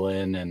more people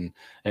in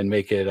and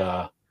make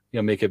it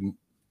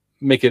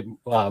make it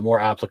more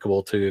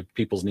applicable to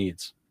people's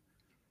needs.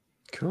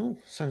 Cool,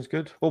 sounds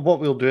good. Well, what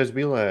we'll do is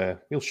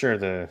we'll share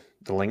the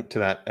link to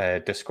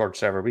that Discord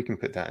server. We can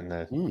put that in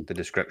the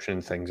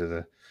description things of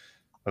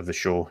the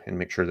show and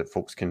make sure that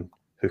folks can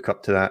hook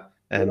up to that.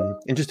 And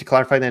just to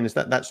clarify, then,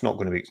 that's not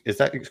going to be, is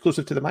that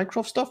exclusive to the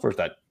Microsoft stuff, or is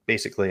that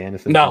basically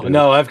anything?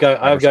 No, I've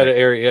got an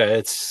area.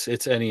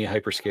 It's any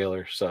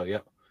hyperscaler. So yeah.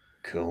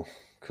 Cool,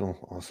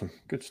 awesome,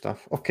 good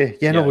stuff. Okay,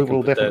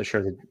 we'll definitely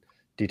share the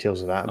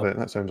details of that. But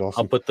that sounds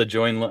awesome. I'll put the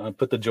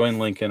join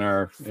link in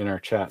our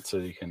chat so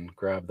you can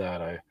grab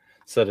that. I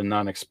set a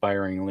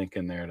non-expiring link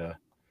in there to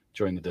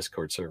join the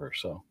Discord server.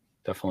 So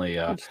definitely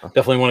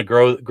want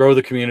to grow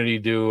the community.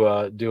 Do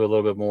a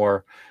little bit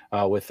more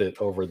with it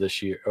over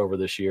this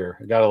year.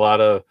 I got a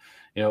lot of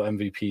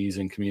MVPs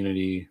and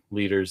community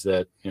leaders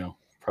that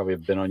probably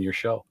have been on your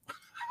show.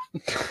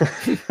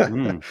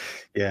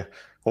 Yeah,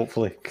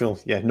 hopefully. Cool.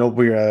 Yeah, no,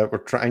 we're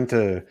trying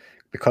to,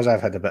 because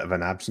I've had a bit of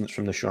an absence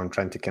from the show, I'm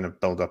trying to kind of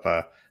build up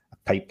a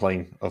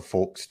pipeline of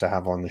folks to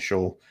have on the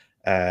show.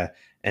 And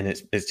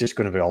it's just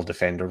going to be all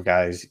Defender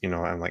guys.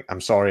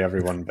 I'm sorry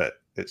everyone, but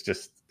it's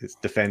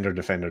Defender.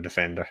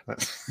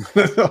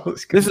 That's all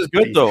it's this is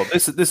good though.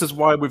 This is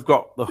why we've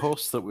got the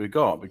hosts that we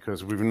got,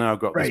 because we've now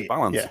got this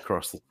balance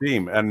across the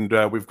team, and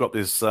we've got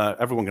this.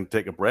 Everyone can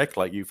take a break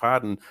like you've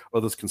had, and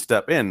others can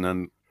step in.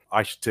 And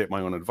I should take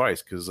my own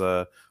advice because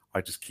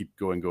I just keep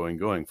going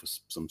for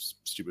some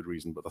stupid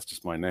reason, but that's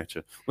just my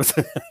nature.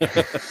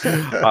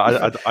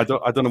 I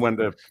don't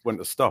know when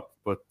to stop,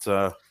 but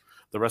the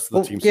rest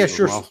of the team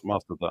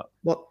mastered that.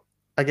 Well,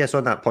 I guess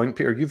on that point,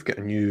 Peter, you've got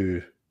a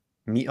new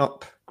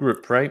meetup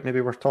group, right?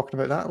 Maybe we're talking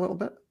about that a little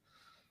bit.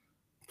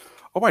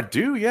 Oh, I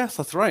do. Yes,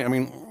 that's right. I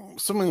mean,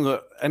 something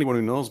that anyone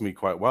who knows me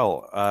quite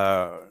well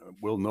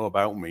will know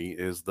about me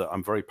is that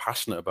I'm very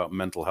passionate about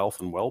mental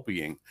health and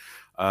well-being.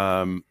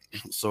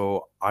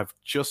 So I've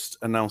just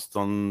announced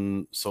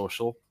on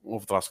social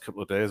over the last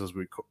couple of days, as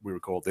we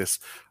record this,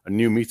 a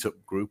new meetup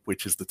group,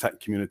 which is the Tech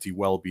Community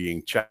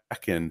Wellbeing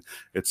Check-In.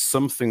 It's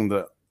something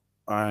that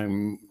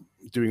I'm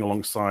doing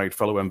alongside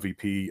fellow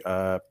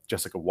MVP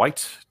Jessica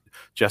White.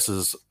 Jess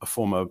is a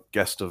former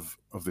guest of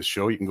this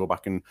show. You can go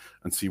back and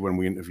see when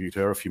we interviewed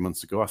her a few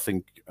months ago. I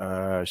think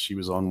she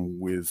was on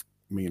with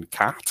me and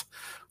Kat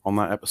on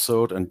that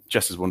episode, and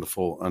Jess is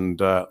wonderful.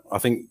 And I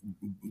think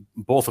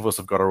both of us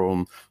have got our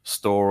own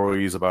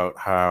stories about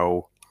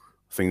how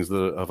things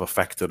that have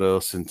affected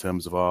us in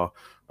terms of our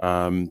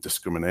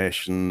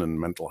discrimination and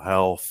mental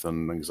health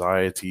and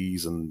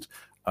anxieties and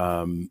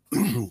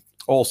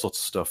all sorts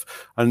of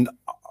stuff. And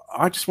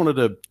I just wanted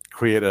to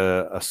create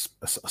a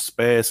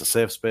space, a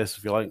safe space,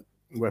 if you like,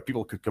 where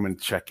people could come and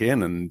check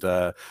in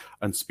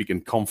and speak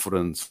in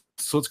confidence.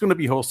 So it's going to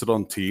be hosted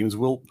on Teams.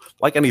 We'll,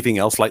 like anything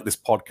else, like this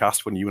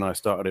podcast, when you and I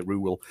started it,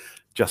 Rue,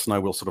 Jess and I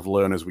will sort of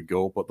learn as we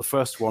go. But the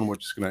first one, we're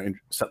just going to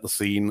set the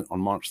scene on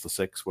March the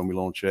 6th when we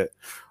launch it,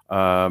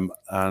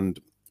 and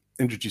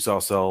introduce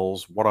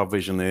ourselves, what our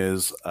vision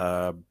is.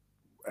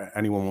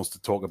 Anyone wants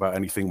to talk about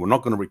anything, we're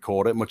not going to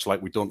record it, much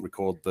like we don't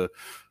record the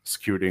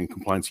security and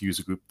compliance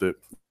user group that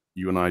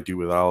you and I do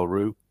with Al,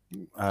 Rue,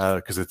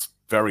 because it's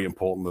very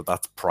important that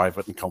that's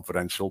private and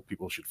confidential.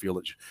 People should feel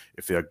that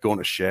if they are going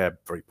to share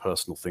very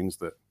personal things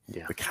that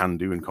they can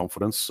do in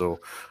confidence. So,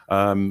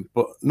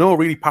 but no,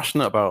 really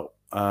passionate about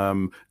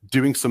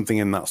doing something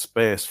in that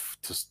space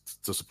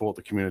to support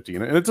the community.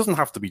 And it doesn't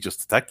have to be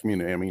just the tech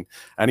community. I mean,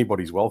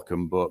 anybody's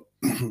welcome, but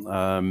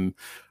I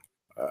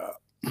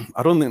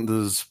don't think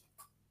there's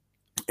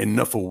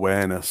enough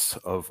awareness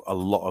of a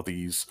lot of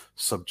these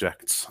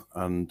subjects,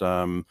 and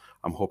I'm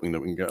hoping that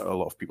we can get a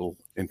lot of people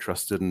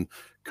interested in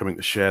coming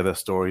to share their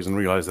stories and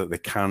realize that they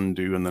can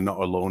do, and they're not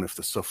alone if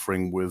they're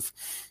suffering with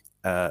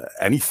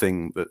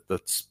anything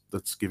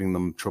that's giving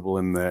them trouble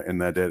in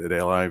their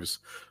day-to-day lives,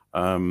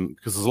 because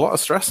there's a lot of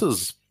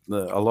stresses.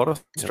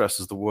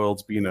 The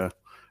world's been a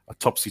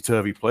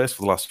topsy-turvy place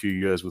for the last few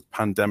years, with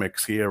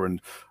pandemics here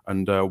and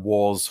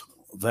wars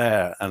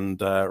there, and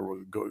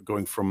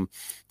going from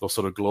those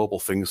sort of global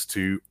things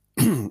to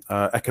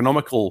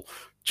economical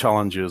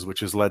challenges, which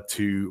has led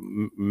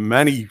to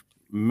many.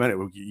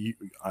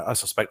 I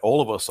suspect all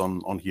of us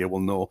on here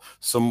will know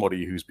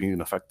somebody who's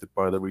been affected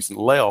by the recent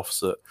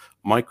layoffs at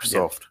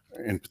Microsoft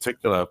in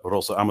particular, but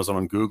also Amazon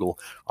and Google.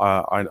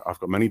 I've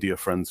got many dear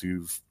friends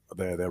who've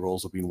their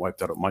roles have been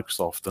wiped out at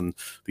Microsoft, and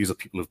these are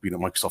people who've been at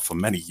Microsoft for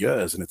many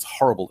years, and it's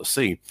horrible to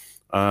see.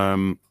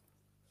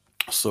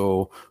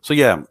 So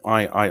yeah,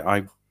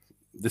 I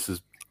this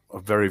is a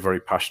very, very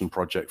passionate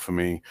project for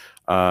me.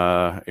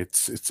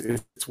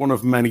 It's one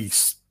of many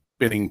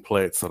spinning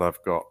plates that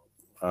I've got,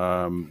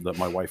 that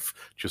my wife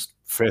just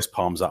face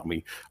palms at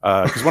me,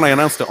 because when I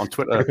announced it on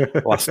Twitter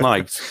last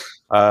night,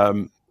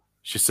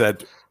 she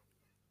said,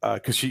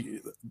 because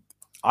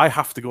I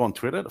have to go on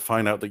Twitter to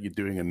find out that you're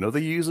doing another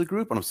user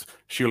group, and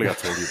surely I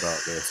told you about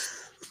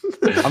this.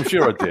 I'm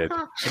sure I did.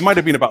 It might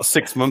have been about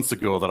 6 months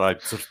ago that I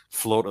sort of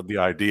floated the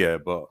idea,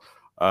 but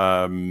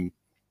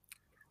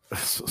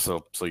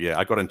so yeah,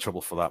 I got in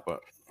trouble for that. But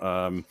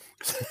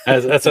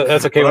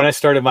that's okay. When I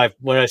started my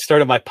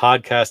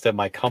podcast at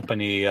my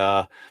company,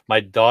 my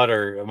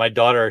daughter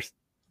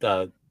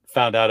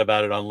found out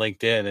about it on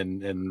LinkedIn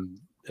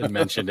and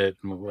mentioned it,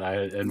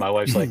 and my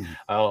wife's like,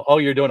 "Oh,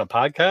 you're doing a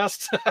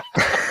podcast?"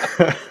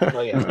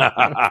 Oh,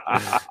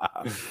 yeah.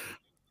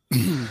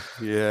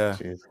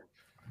 Jeez.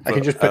 I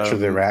can just picture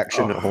the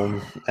reaction at home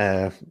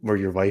where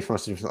your wife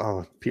must have just,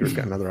 oh, Peter's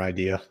got another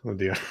idea. Oh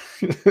dear.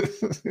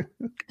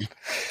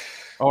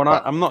 And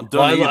I'm not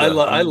done.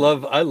 Well,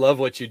 I love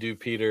what you do,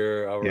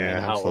 Peter,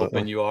 and how absolutely.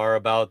 open you are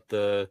about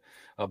the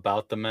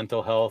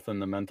mental health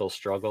and the mental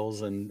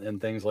struggles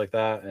and things like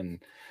that. And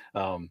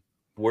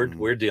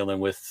we're dealing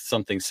with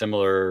something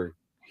similar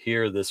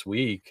here this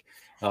week.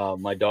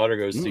 My daughter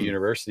goes to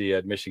university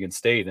at Michigan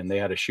State, and they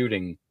had a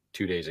shooting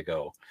 2 days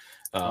ago.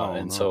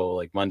 So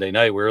like Monday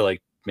night, we're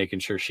like making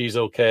sure she's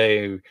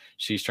okay.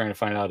 She's trying to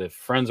find out if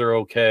friends are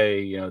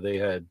okay. You know, they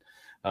had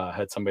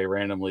somebody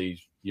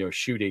randomly,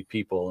 shoot 8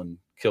 people and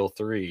kill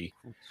 3.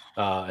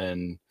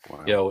 And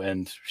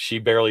she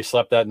barely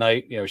slept that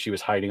night. She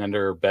was hiding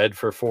under her bed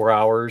for 4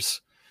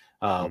 hours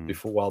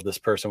before, while this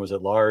person was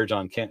at large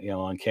on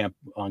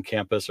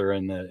campus or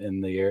in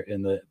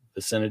the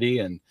vicinity.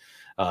 And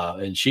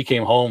she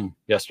came home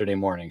yesterday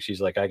morning.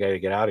 She's like, I got to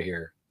get out of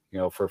here,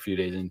 for a few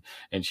days.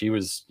 And she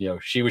was,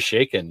 she was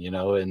shaken,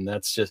 and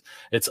that's just,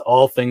 it's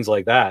all things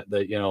like that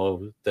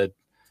that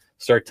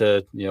start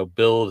to,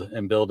 build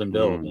and build and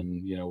build.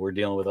 And, we're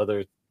dealing with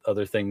other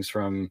things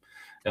from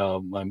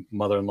my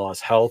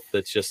mother-in-law's health.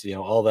 That's just,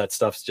 all that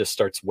stuff just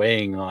starts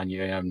weighing on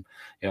you. And,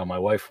 my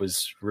wife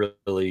was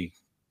really,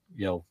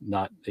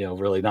 not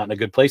in a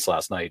good place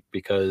last night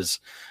because,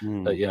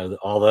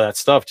 all of that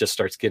stuff just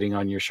starts getting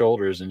on your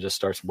shoulders and just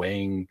starts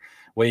weighing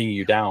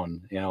you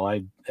down,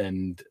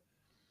 and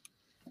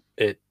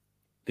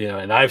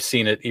I've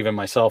seen it even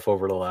myself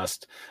over the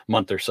last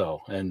month or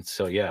so. And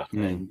so,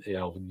 and,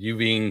 you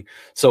being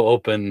so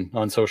open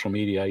on social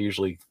media, I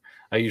usually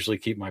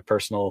keep my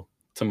personal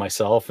to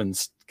myself and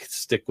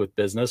stick with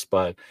business.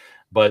 But,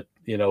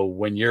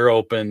 when you're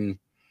open,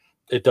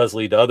 it does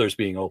lead to others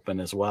being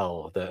open as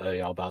well,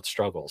 about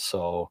struggles.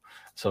 So,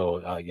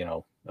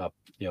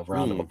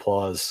 round of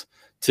applause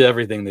to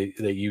everything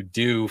that you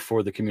do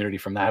for the community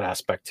from that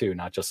aspect too,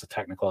 not just the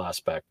technical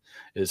aspect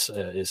is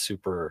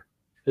super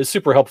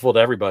helpful to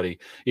everybody,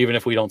 even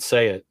if we don't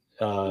say it.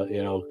 I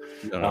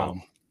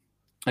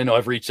know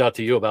I've reached out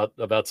to you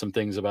about some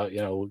things about,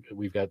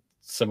 we've got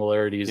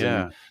similarities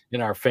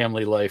in our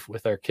family life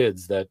with our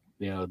kids that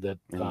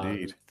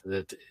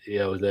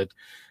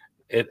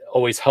it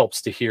always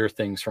helps to hear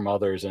things from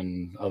others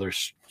and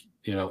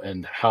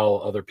how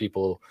other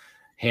people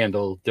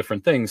handle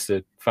different things,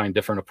 to find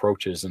different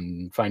approaches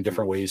and find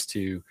different ways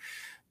to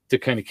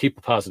kind of keep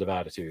a positive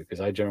attitude.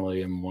 Because I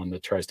generally am one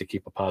that tries to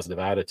keep a positive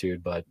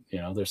attitude, but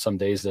there's some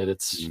days that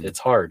it's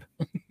hard.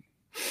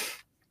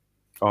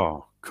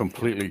 Oh,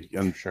 completely.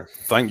 And Sure.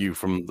 Thank you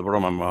from the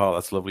bottom of my heart.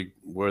 That's lovely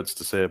words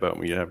to say about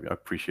me. I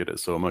appreciate it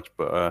so much,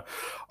 but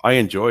I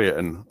enjoy it.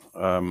 And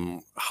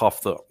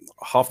half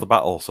the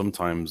battle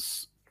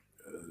sometimes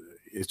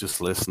is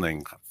just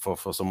listening, for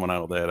someone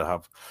out there to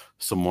have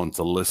someone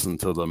to listen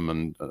to them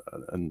and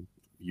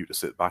you to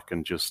sit back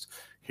and just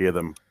hear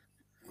them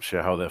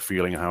share how they're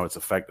feeling and how it's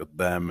affected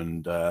them.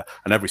 And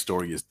every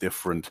story is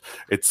different.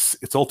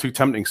 It's all too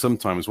tempting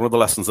sometimes. One of the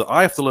lessons that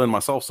I have to learn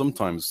myself,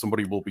 sometimes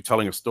somebody will be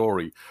telling a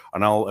story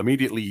and I'll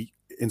immediately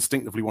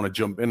instinctively want to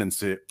jump in and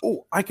say,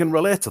 oh, I can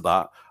relate to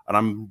that.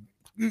 And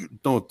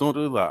don't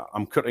do that.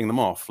 I'm cutting them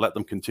off. Let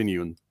them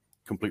continue and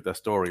complete their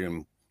story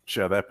and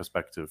share their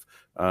perspective.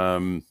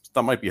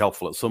 That might be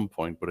helpful at some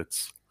point, but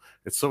it's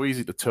so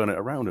easy to turn it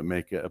around and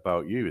make it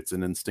about you. It's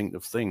an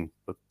instinctive thing,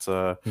 but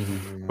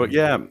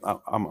yeah,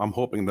 I'm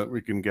hoping that we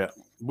can get.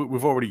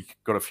 We've already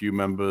got a few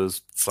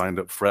members signed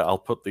up for it. I'll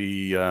put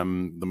the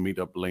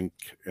meetup link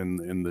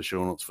in the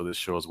show notes for this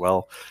show as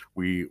well.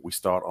 We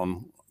start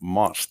on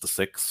March the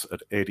 6th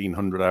at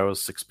 1800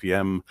 hours, 6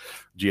 p.m.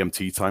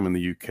 GMT time in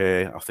the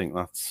UK. I think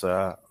that's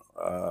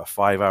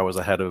 5 hours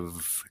ahead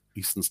of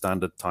Eastern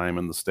Standard Time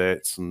in the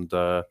States, and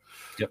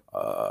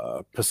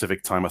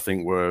Pacific Time. I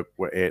think we're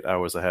 8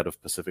 hours ahead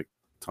of Pacific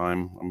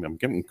Time. I'm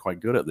getting quite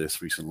good at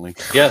this recently.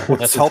 Yeah,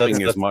 what's helping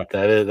is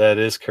that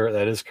is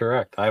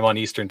correct. I'm on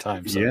Eastern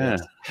Time. So yeah,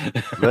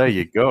 there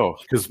you go.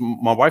 Because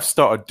my wife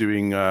started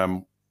doing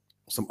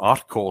some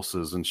art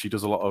courses, and she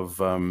does a lot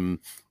of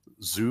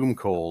Zoom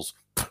calls.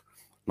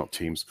 Not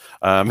Teams,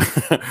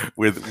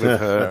 with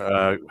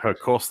her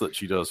course that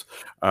she does,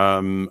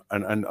 and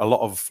a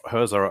lot of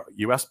hers are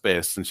US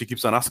based, and she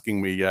keeps on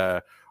asking me,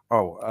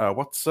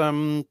 what's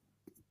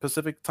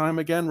Pacific Time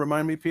again?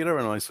 Remind me, Peter.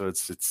 And I said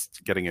it's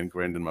getting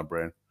ingrained in my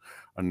brain.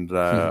 And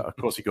of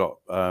course, you got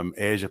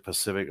Asia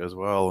Pacific as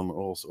well, and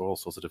all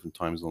sorts of different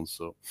time zones.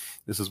 So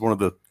this is one of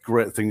the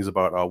great things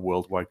about our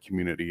worldwide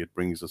community. It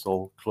brings us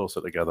all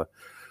closer together,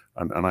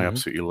 and I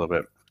absolutely love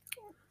it.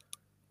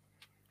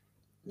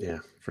 Yeah,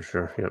 for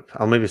sure. Yep.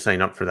 I'll maybe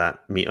sign up for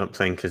that meetup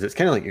thing, because it's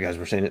kind of like you guys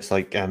were saying. It's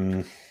like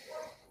one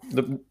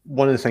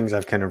of the things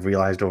I've kind of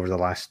realized over the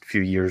last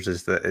few years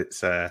is that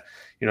it's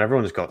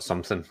everyone's got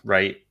something,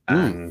 right?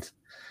 And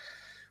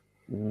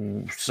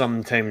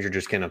sometimes you're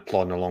just kind of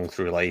plodding along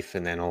through life,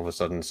 and then all of a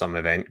sudden some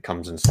event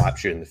comes and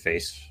slaps you in the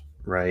face,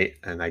 right?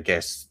 And I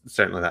guess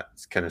certainly that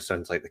kind of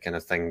sounds like the kind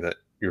of thing that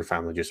your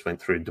family just went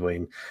through,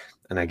 Dwayne.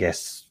 And I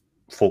guess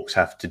folks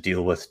have to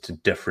deal with to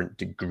different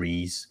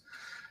degrees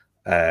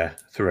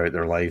throughout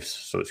their lives.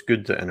 So it's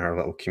good that in our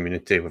little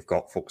community we've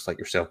got folks like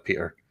yourself,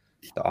 Peter,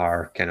 that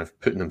are kind of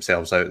putting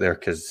themselves out there,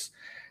 because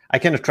I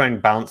kind of try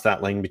and balance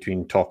that line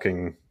between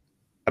talking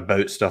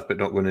about stuff but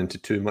not going into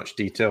too much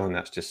detail, and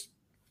that's just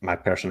my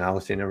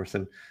personality and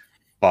everything.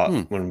 But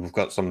when we've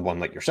got someone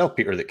like yourself,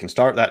 Peter, that can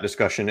start that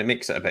discussion, it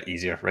makes it a bit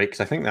easier, right?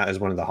 Because I think that is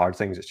one of the hard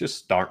things. It's just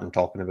starting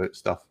talking about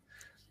stuff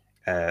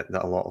that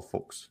a lot of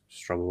folks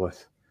struggle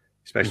with,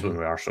 especially when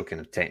we are so kind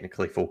of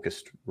technically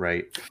focused,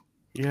 right?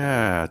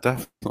 Yeah,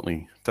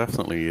 definitely.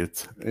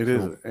 It's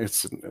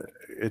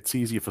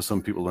easier for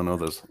some people than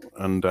others,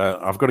 and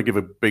I've got to give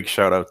a big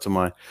shout out to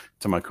my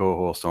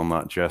co-host on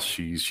that, Jess.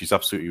 She's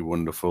absolutely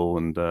wonderful,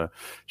 and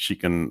she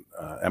can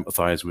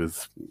empathize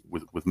with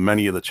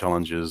many of the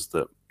challenges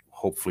that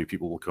hopefully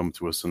people will come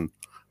to us and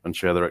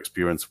share their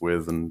experience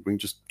with, and we can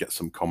just get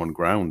some common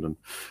ground. And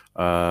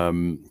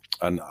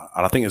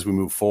I think as we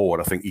move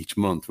forward, I think each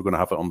month we're going to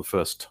have it on the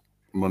first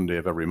Monday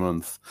of every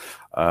month.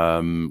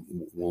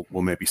 We'll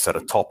maybe set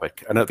a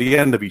topic, and at the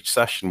end of each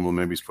session we'll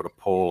maybe put a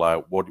poll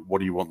out. What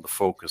do you want the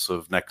focus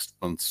of next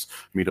month's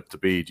meetup to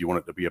be? Do you want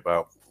it to be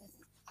about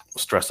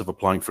stress of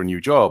applying for a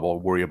new job, or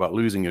worry about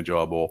losing a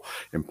job, or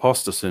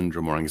imposter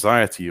syndrome, or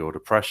anxiety, or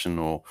depression,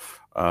 or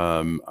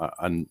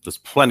and there's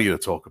plenty to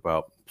talk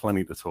about,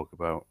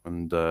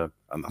 and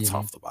that's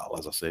half the battle,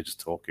 as I say, just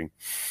talking.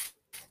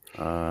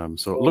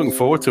 So looking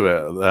forward to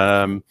it.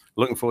 Along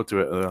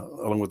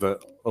with the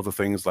other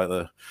things like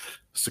the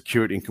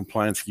security and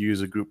compliance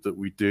user group that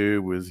we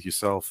do with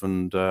yourself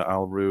and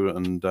Alru,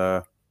 and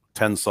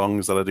 10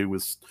 songs that I do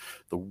with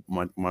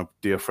my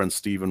dear friend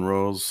Stephen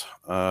Rose.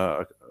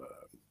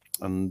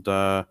 And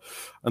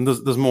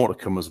there's more to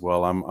come as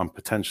well. I'm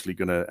potentially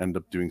going to end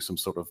up doing some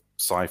sort of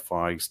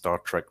sci-fi, Star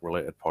Trek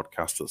related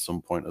podcast at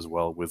some point as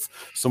well, with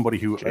somebody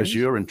who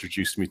Azure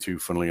introduced me to.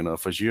 Funnily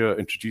enough, Azure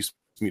introduced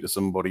me to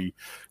somebody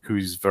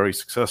who's very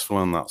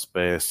successful in that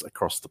space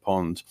across the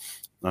pond.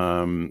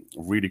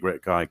 Really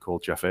great guy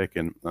called Jeff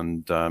Aiken,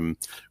 and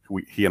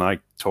he and I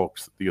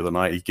talked the other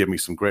night. He gave me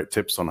some great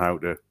tips on how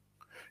to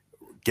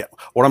get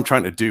what I'm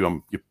trying to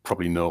do. You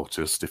probably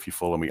noticed if you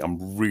follow me,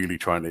 I'm really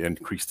trying to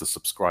increase the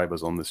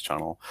subscribers on this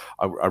channel.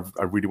 I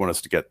really want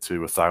us to get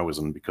to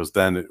 1,000, because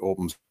then it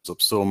opens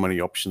up so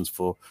many options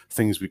for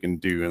things we can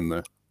do in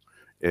the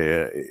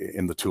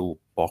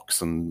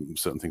toolbox, and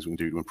certain things we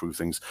can do to improve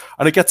things,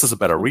 and it gets us a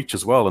better reach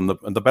as well. And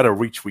the better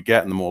reach we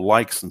get, and the more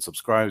likes and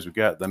subscribers we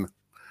get, then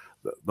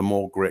the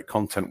more great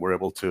content we're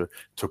able to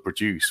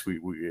produce.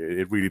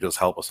 It really does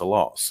help us a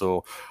lot.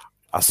 So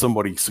as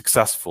somebody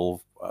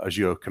successful, as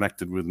you're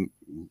connected with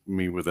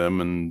me with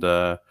him, and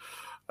I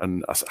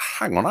said,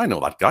 hang on, I know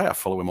that guy. I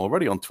follow him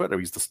already on Twitter.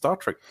 He's the Star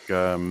Trek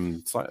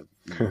site.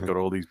 Got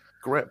all these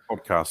great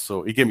podcasts.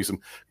 So he gave me some.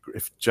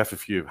 Jeff,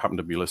 if you happen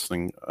to be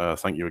listening,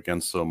 thank you again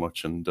so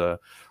much, and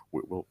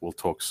we'll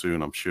talk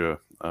soon, I'm sure,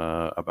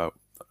 about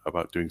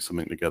doing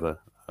something together.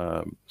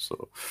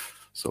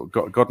 So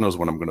God knows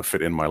when I'm going to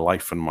fit in my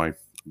life and my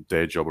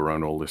day job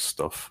around all this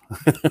stuff.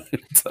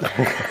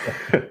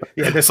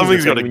 Yeah,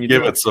 something's got to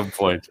give at some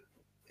point.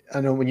 I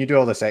know when you do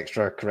all this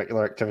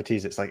extracurricular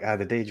activities, it's like,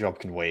 the day job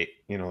can wait.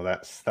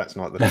 That's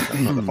not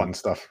the fun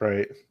stuff,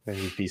 right? The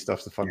MVP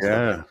stuff's the fun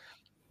stuff.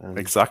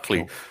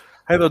 Exactly.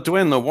 Hey, though,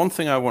 Dwayne, one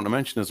thing I want to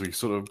mention as we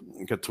sort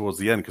of get towards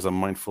the end, because I'm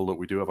mindful that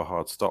we do have a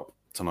hard stop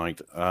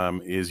tonight,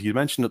 is you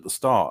mentioned at the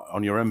start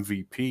on your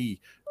MVP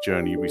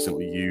journey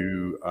recently,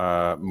 you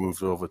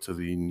moved over to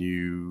the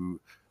new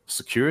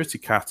security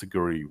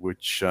category,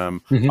 which I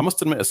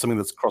must admit is something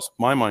that's crossed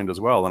my mind as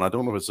well. And I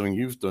don't know if it's something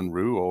you've done,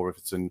 Rue, or if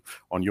it's on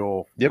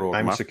your roadmap.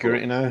 I'm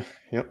security now.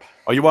 Yep.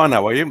 Oh, you are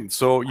now, are you?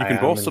 So you can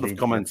both sort of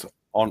comment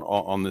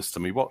on this to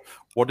me.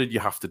 What did you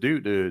have to do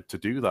to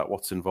do that?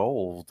 What's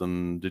involved?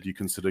 And did you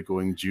consider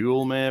going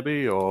dual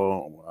maybe,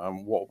 or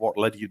what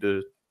led you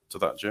to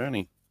that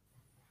journey?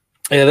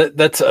 Yeah,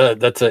 that's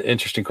an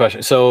interesting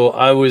question. So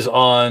I was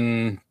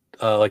on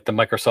like the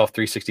Microsoft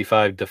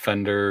 365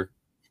 Defender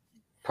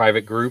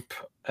private group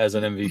as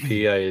an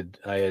MVP.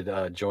 I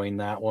had joined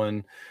that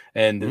one,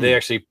 and they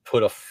actually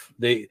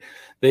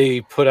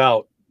they put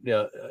out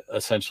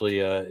essentially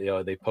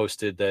they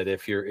posted that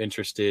if you're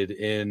interested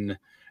in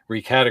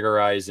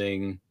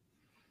recategorizing,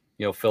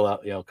 fill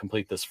out,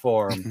 complete this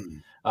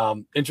form.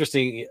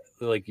 Interesting,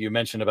 like you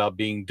mentioned about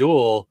being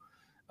dual.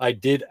 I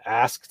did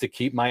ask to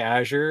keep my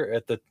Azure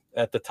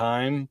at the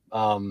time,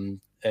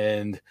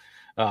 and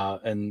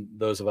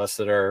those of us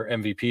that are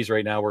MVPs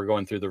right now, we're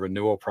going through the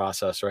renewal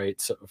process,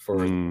 right? So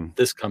for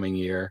this coming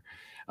year,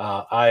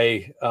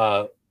 I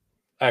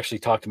actually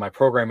talked to my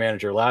program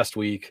manager last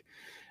week,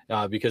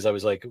 because I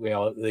was like,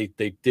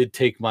 they did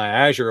take my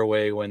Azure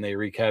away when they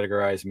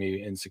recategorized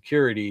me in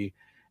security,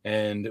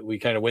 and we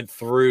kind of went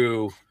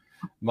through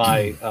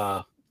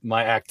my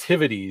my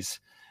activities,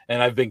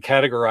 and I've been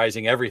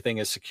categorizing everything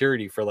as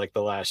security for like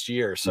the last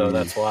year. So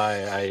that's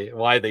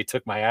why they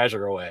took my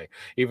Azure away,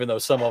 even though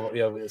some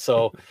of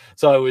so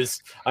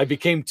I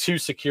became too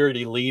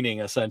security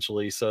leaning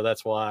essentially. So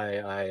that's why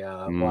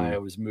I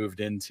was moved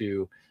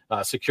into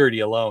security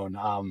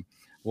alone.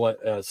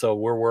 So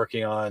we're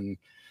working on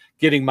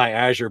getting my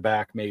Azure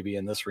back maybe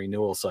in this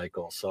renewal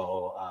cycle.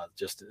 So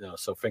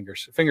so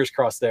fingers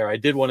crossed there. I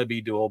did want to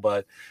be dual,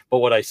 but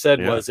what I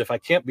said was, if I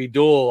can't be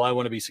dual, I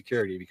want to be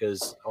security,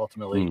 because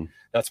ultimately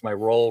that's my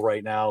role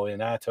right now in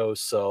Atos.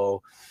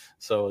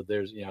 So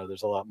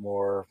there's a lot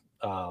more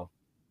I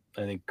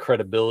think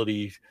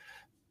credibility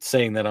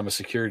saying that I'm a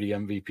security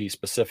MVP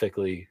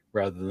specifically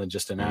rather than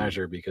just in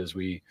Azure, because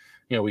we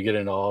get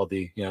into all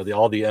the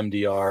all the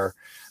MDR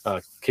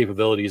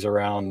capabilities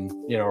around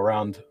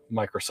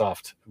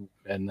Microsoft,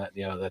 and that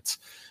that's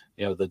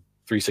the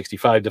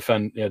 365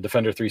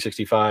 Defender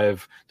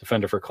 365,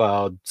 Defender for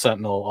Cloud,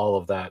 Sentinel, all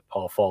of that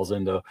all falls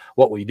into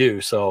what we do.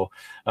 So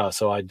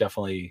I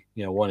definitely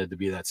wanted to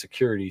be that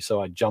security,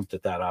 so I jumped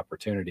at that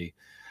opportunity.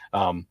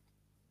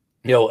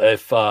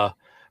 If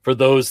for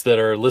those that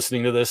are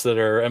listening to this that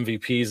are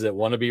MVPs that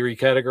want to be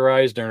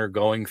recategorized and are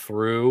going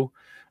through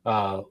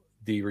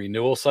the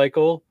renewal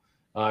cycle,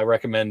 I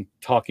recommend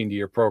talking to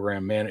your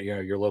program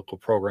manager, your local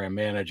program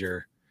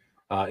manager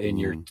in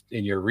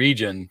your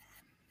region,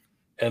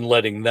 and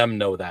letting them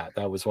know that.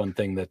 That was one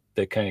thing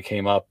that kind of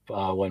came up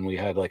when we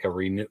had like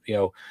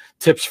a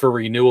tips for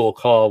renewal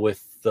call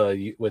with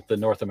the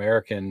North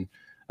American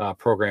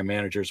program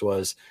managers,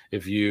 was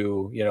if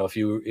you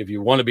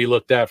want to be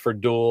looked at for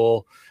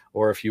dual,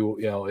 or if you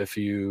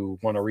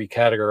want to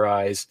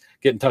recategorize,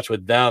 get in touch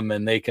with them,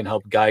 and they can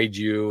help guide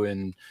you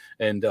and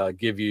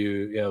give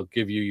you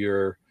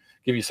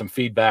some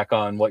feedback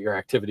on what your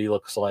activity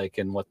looks like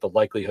and what the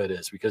likelihood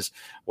is. Because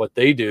what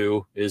they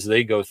do is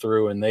they go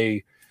through and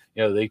they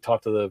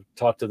talk to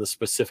the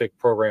specific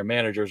program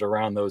managers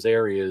around those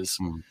areas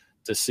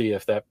to see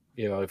if that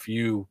if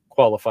you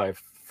qualify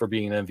for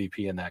being an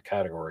MVP in that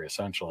category,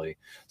 essentially.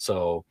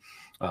 So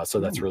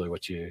that's really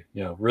what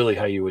really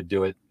how you would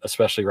do it,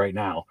 especially right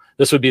now.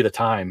 This would be the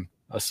time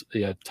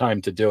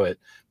to do it,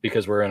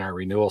 because we're in our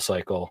renewal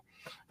cycle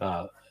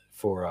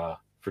for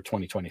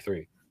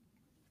 2023.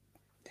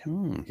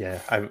 Yeah,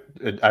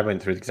 I went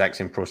through the exact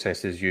same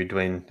process as you,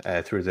 Dwayne,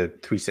 through the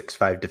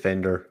 365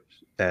 Defender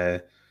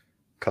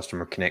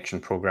customer connection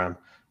program.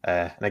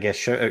 And I guess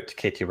shout out to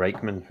Katie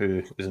Reichman,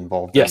 who was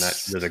involved in that.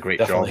 She did a great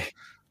job.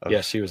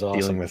 Yes, she was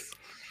awesome.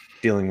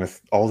 Dealing with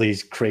all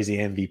these crazy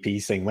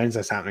MVPs saying, when's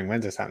this happening?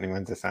 And then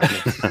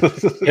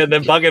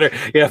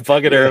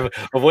bugging her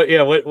of what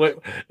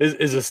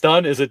is this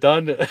done? Is it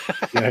done?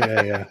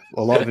 Yeah.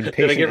 A lot of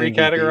impatient. Did I get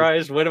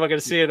recategorized? When am I going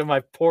to see it in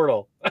my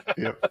portal?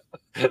 Yep.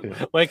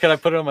 When can I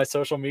put it on my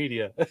social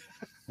media?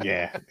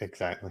 Yeah,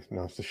 exactly.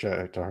 No, it's a shout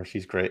out to her.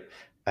 She's great.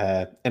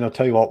 And I'll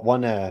tell you what,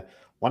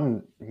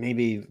 one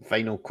maybe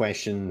final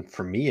question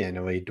for me in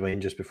a way, Dwayne,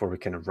 just before we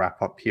kind of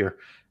wrap up here,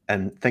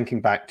 and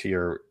thinking back to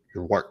your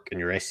work in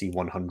your SC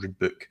 100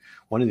 book,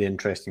 one of the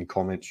interesting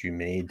comments you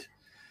made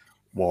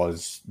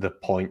was the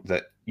point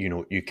that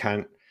you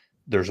can't,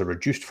 there's a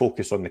reduced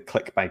focus on the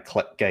click by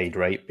click guide,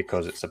 right?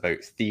 Because it's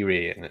about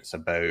theory and it's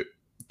about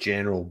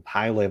general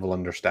high level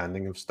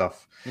understanding of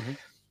stuff.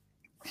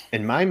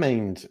 In my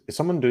mind, if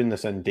someone doing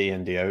this in day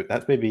out,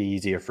 that's maybe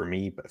easier for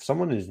me. But if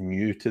someone is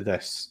new to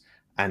this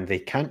and they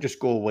can't just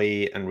go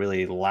away and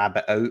really lab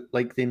it out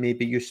like they may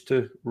be used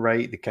to,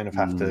 right? They kind of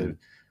have to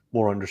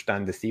more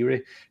understand the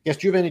theory. Yes,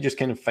 do you have any just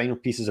kind of final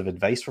pieces of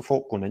advice for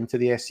folk going into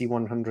the SC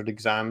 100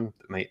 exam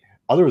that might,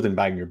 other than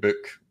buying your book,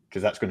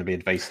 because that's going to be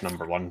advice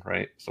number one,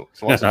 right? So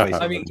what's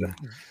advice? I mean,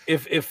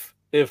 if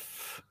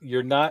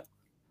you're not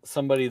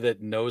somebody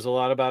that knows a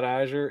lot about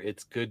Azure,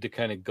 it's good to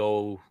kind of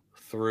go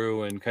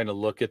through and kind of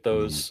look at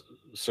those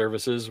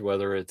services,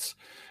 whether it's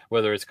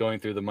going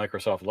through the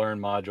Microsoft Learn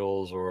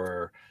modules,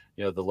 or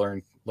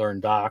the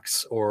Learn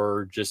docs,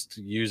 or just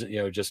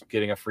using just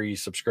getting a free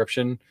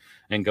subscription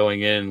and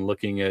going in,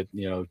 looking at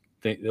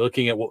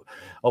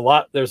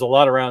what there's a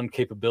lot around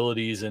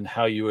capabilities and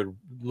how you would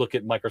look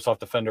at Microsoft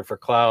Defender for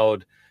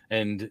Cloud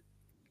and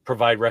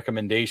provide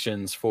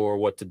recommendations for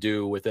what to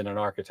do within an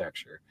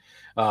architecture.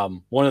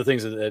 One of the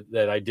things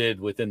that I did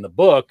within the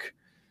book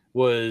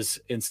was,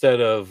 instead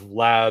of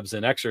labs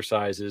and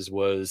exercises,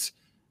 was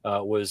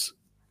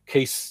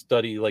case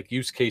study, like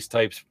use case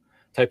type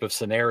of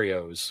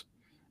scenarios,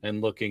 and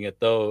looking at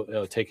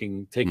those,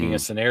 taking a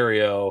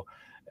scenario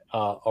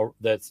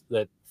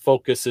that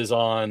focuses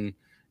on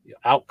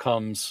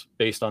outcomes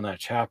based on that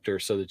chapter,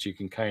 so that you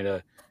can kind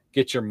of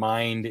get your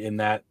mind in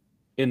that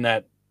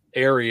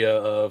area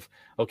of,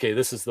 okay,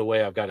 this is the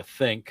way I've got to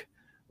think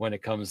when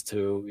it comes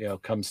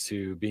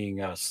to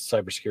being a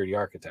cybersecurity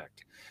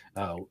architect,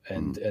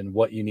 and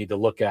what you need to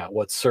look at,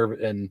 what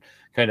services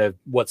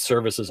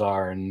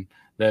are. And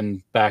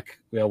then back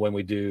when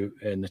we do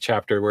in the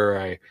chapter where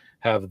I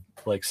have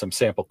like some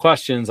sample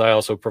questions, I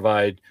also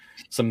provide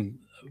some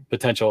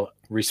potential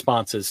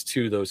responses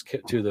to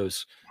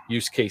those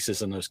use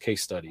cases and those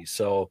case studies.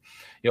 So,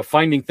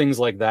 finding things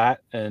like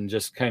that and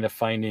just kind of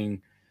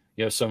finding,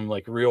 some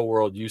like real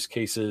world use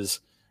cases.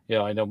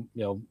 I know,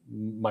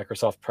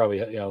 Microsoft probably,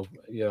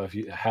 if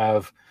you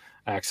have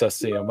access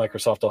to,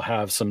 Microsoft will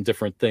have some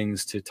different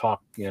things to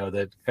talk,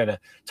 that kind of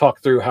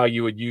talk through how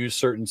you would use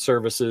certain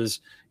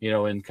services,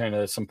 in kind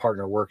of some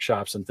partner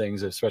workshops and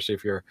things, especially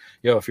if you're,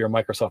 if you're a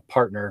Microsoft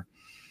partner.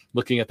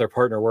 Looking at their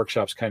partner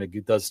workshops kind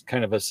of does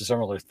kind of a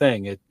similar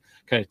thing. It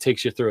kind of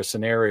takes you through a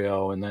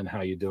scenario and then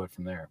how you do it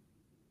from there.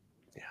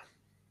 Yeah.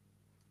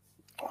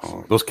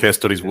 Awesome. Those case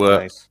studies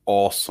were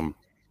awesome.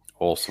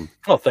 Awesome.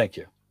 Oh, thank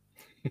you.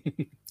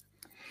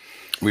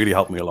 Really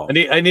helped me a lot.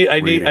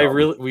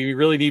 We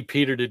really need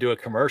Peter to do a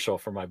commercial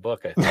for my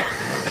book. I think.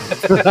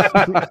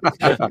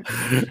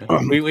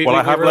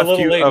 I have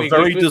left you a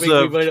very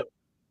deserved.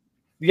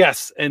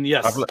 Yes, and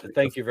yes,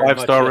 thank you very much.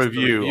 5-star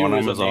review on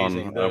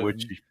Amazon,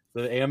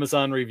 the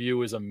Amazon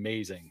review is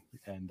amazing,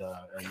 and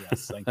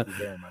yes, thank you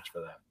very much for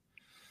that.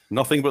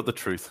 Nothing but the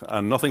truth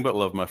and nothing but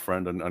love, my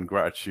friend, and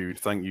gratitude.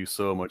 Thank you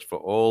so much for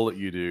all that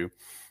you do.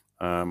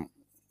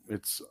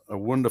 It's a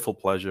wonderful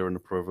pleasure and a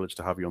privilege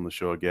to have you on the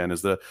show again.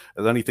 Is there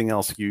anything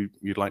else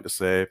you'd like to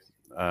say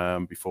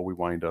before we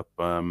wind up?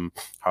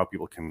 How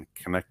people can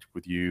connect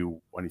with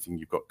you, anything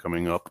you've got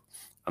coming up,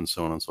 and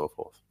so on and so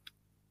forth.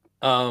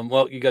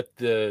 Well, you got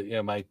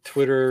the my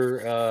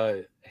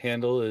Twitter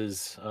handle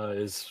is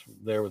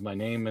there with my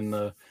name in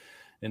the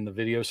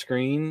video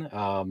screen.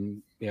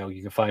 You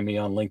can find me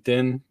on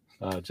LinkedIn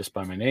just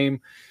by my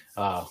name.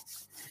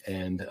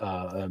 And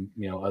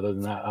other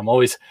than that, I'm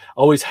always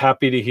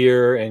happy to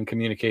hear and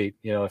communicate.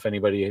 If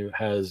anybody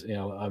has,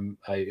 I'm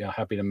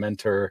happy to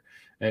mentor,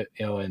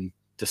 and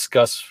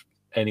discuss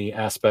any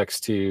aspects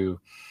to,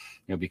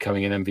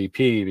 becoming an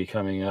MVP,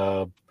 becoming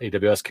a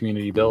AWS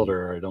community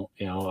builder,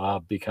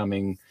 or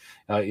becoming,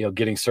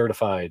 getting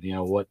certified.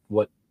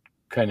 What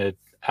kind of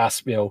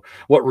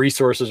what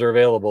resources are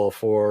available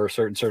for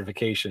certain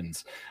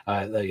certifications.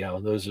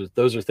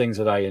 Those are things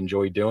that I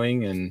enjoy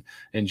doing and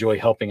enjoy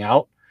helping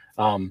out.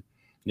 Don't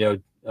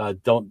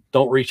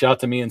reach out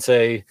to me and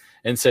say,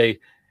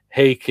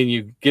 hey, can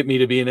you get me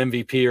to be an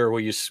MVP, or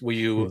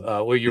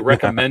will you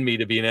recommend me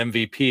to be an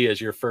MVP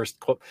as your first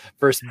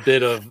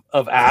bit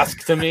of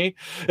ask to me?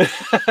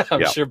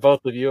 I'm sure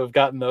both of you have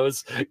gotten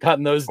those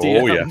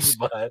DMs,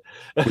 but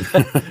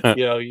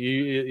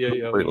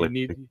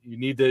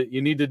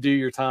you need to do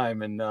your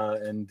time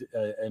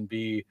and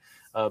be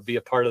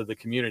a part of the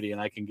community, and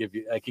I can give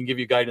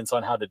you guidance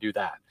on how to do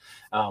that.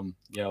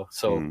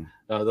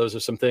 Those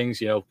are some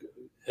things.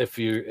 If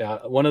you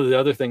one of the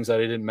other things that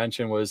I didn't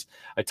mention was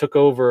I took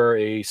over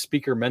a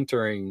speaker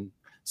mentoring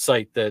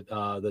site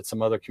that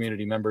some other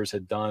community members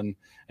had done,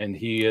 and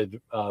he had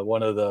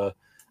one of the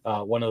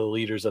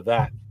leaders of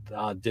that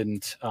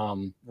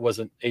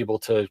wasn't able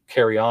to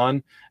carry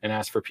on, and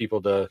asked for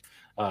people to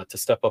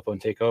step up and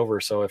take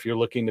over. So if you're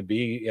looking to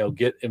be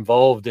get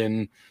involved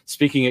in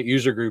speaking at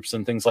user groups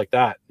and things like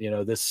that,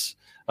 this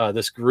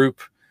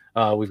group,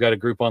 we've got a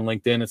group on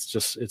LinkedIn.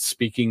 It's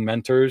Speaking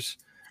Mentors.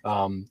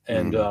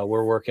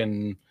 We're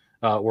working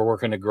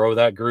to grow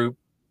that group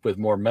with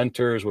more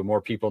mentors, with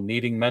more people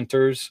needing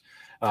mentors.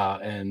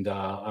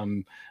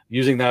 I'm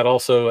using that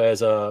also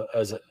as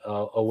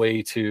a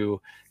way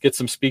to get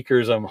some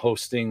speakers. I'm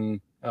hosting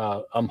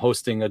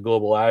a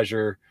Global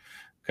Azure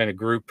kind of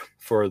group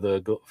for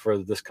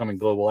this coming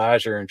Global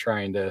Azure, and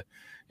trying to,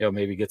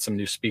 maybe get some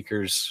new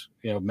speakers,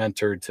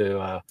 mentored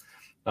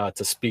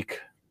to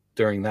speak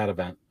during that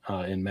event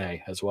in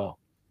May as well.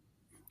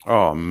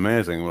 Oh,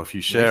 amazing. Well, if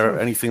you share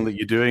anything that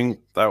you're doing,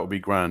 that would be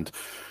grand.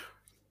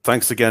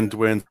 Thanks again,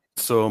 Dwayne,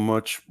 so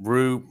much.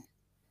 Rue,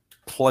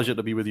 pleasure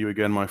to be with you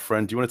again, my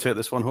friend. Do you want to take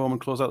this one home and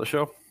close out the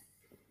show?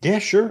 Yeah,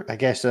 sure. I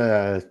guess,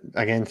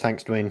 again,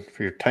 thanks, Dwayne,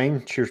 for your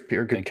time. Cheers,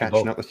 Peter. Good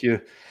catching up with you.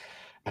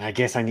 And I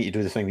guess I need to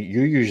do the thing that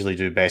you usually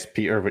do best,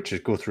 Peter, which is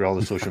go through all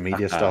the social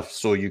media stuff,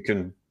 so you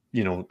can,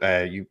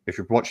 if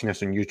you're watching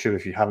this on YouTube,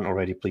 if you haven't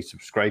already, please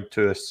subscribe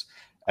to us.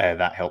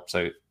 That helps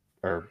out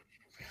our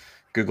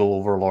Google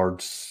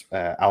overlords,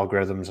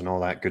 algorithms, and all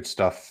that good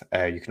stuff.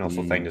 You can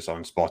also find us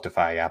on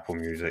Spotify, Apple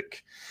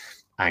Music,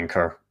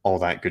 Anchor, all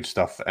that good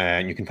stuff.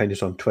 And you can find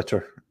us on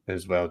Twitter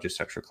as well. Just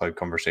search for Cloud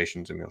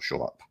Conversations and we'll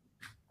show up.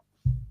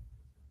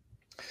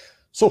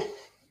 So,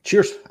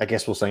 cheers. I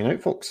guess we'll sign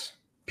out, folks.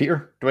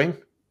 Peter, Dwayne,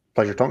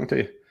 pleasure talking to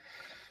you.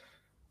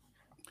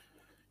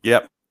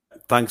 Yep.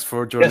 Thanks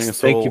for joining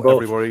us all,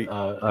 everybody.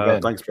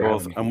 Thanks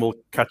both. And we'll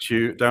catch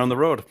you down the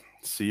road.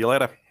 See you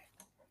later.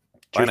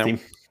 Cheers, bye now. team.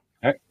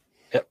 All right.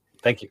 Yep.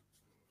 Thank you.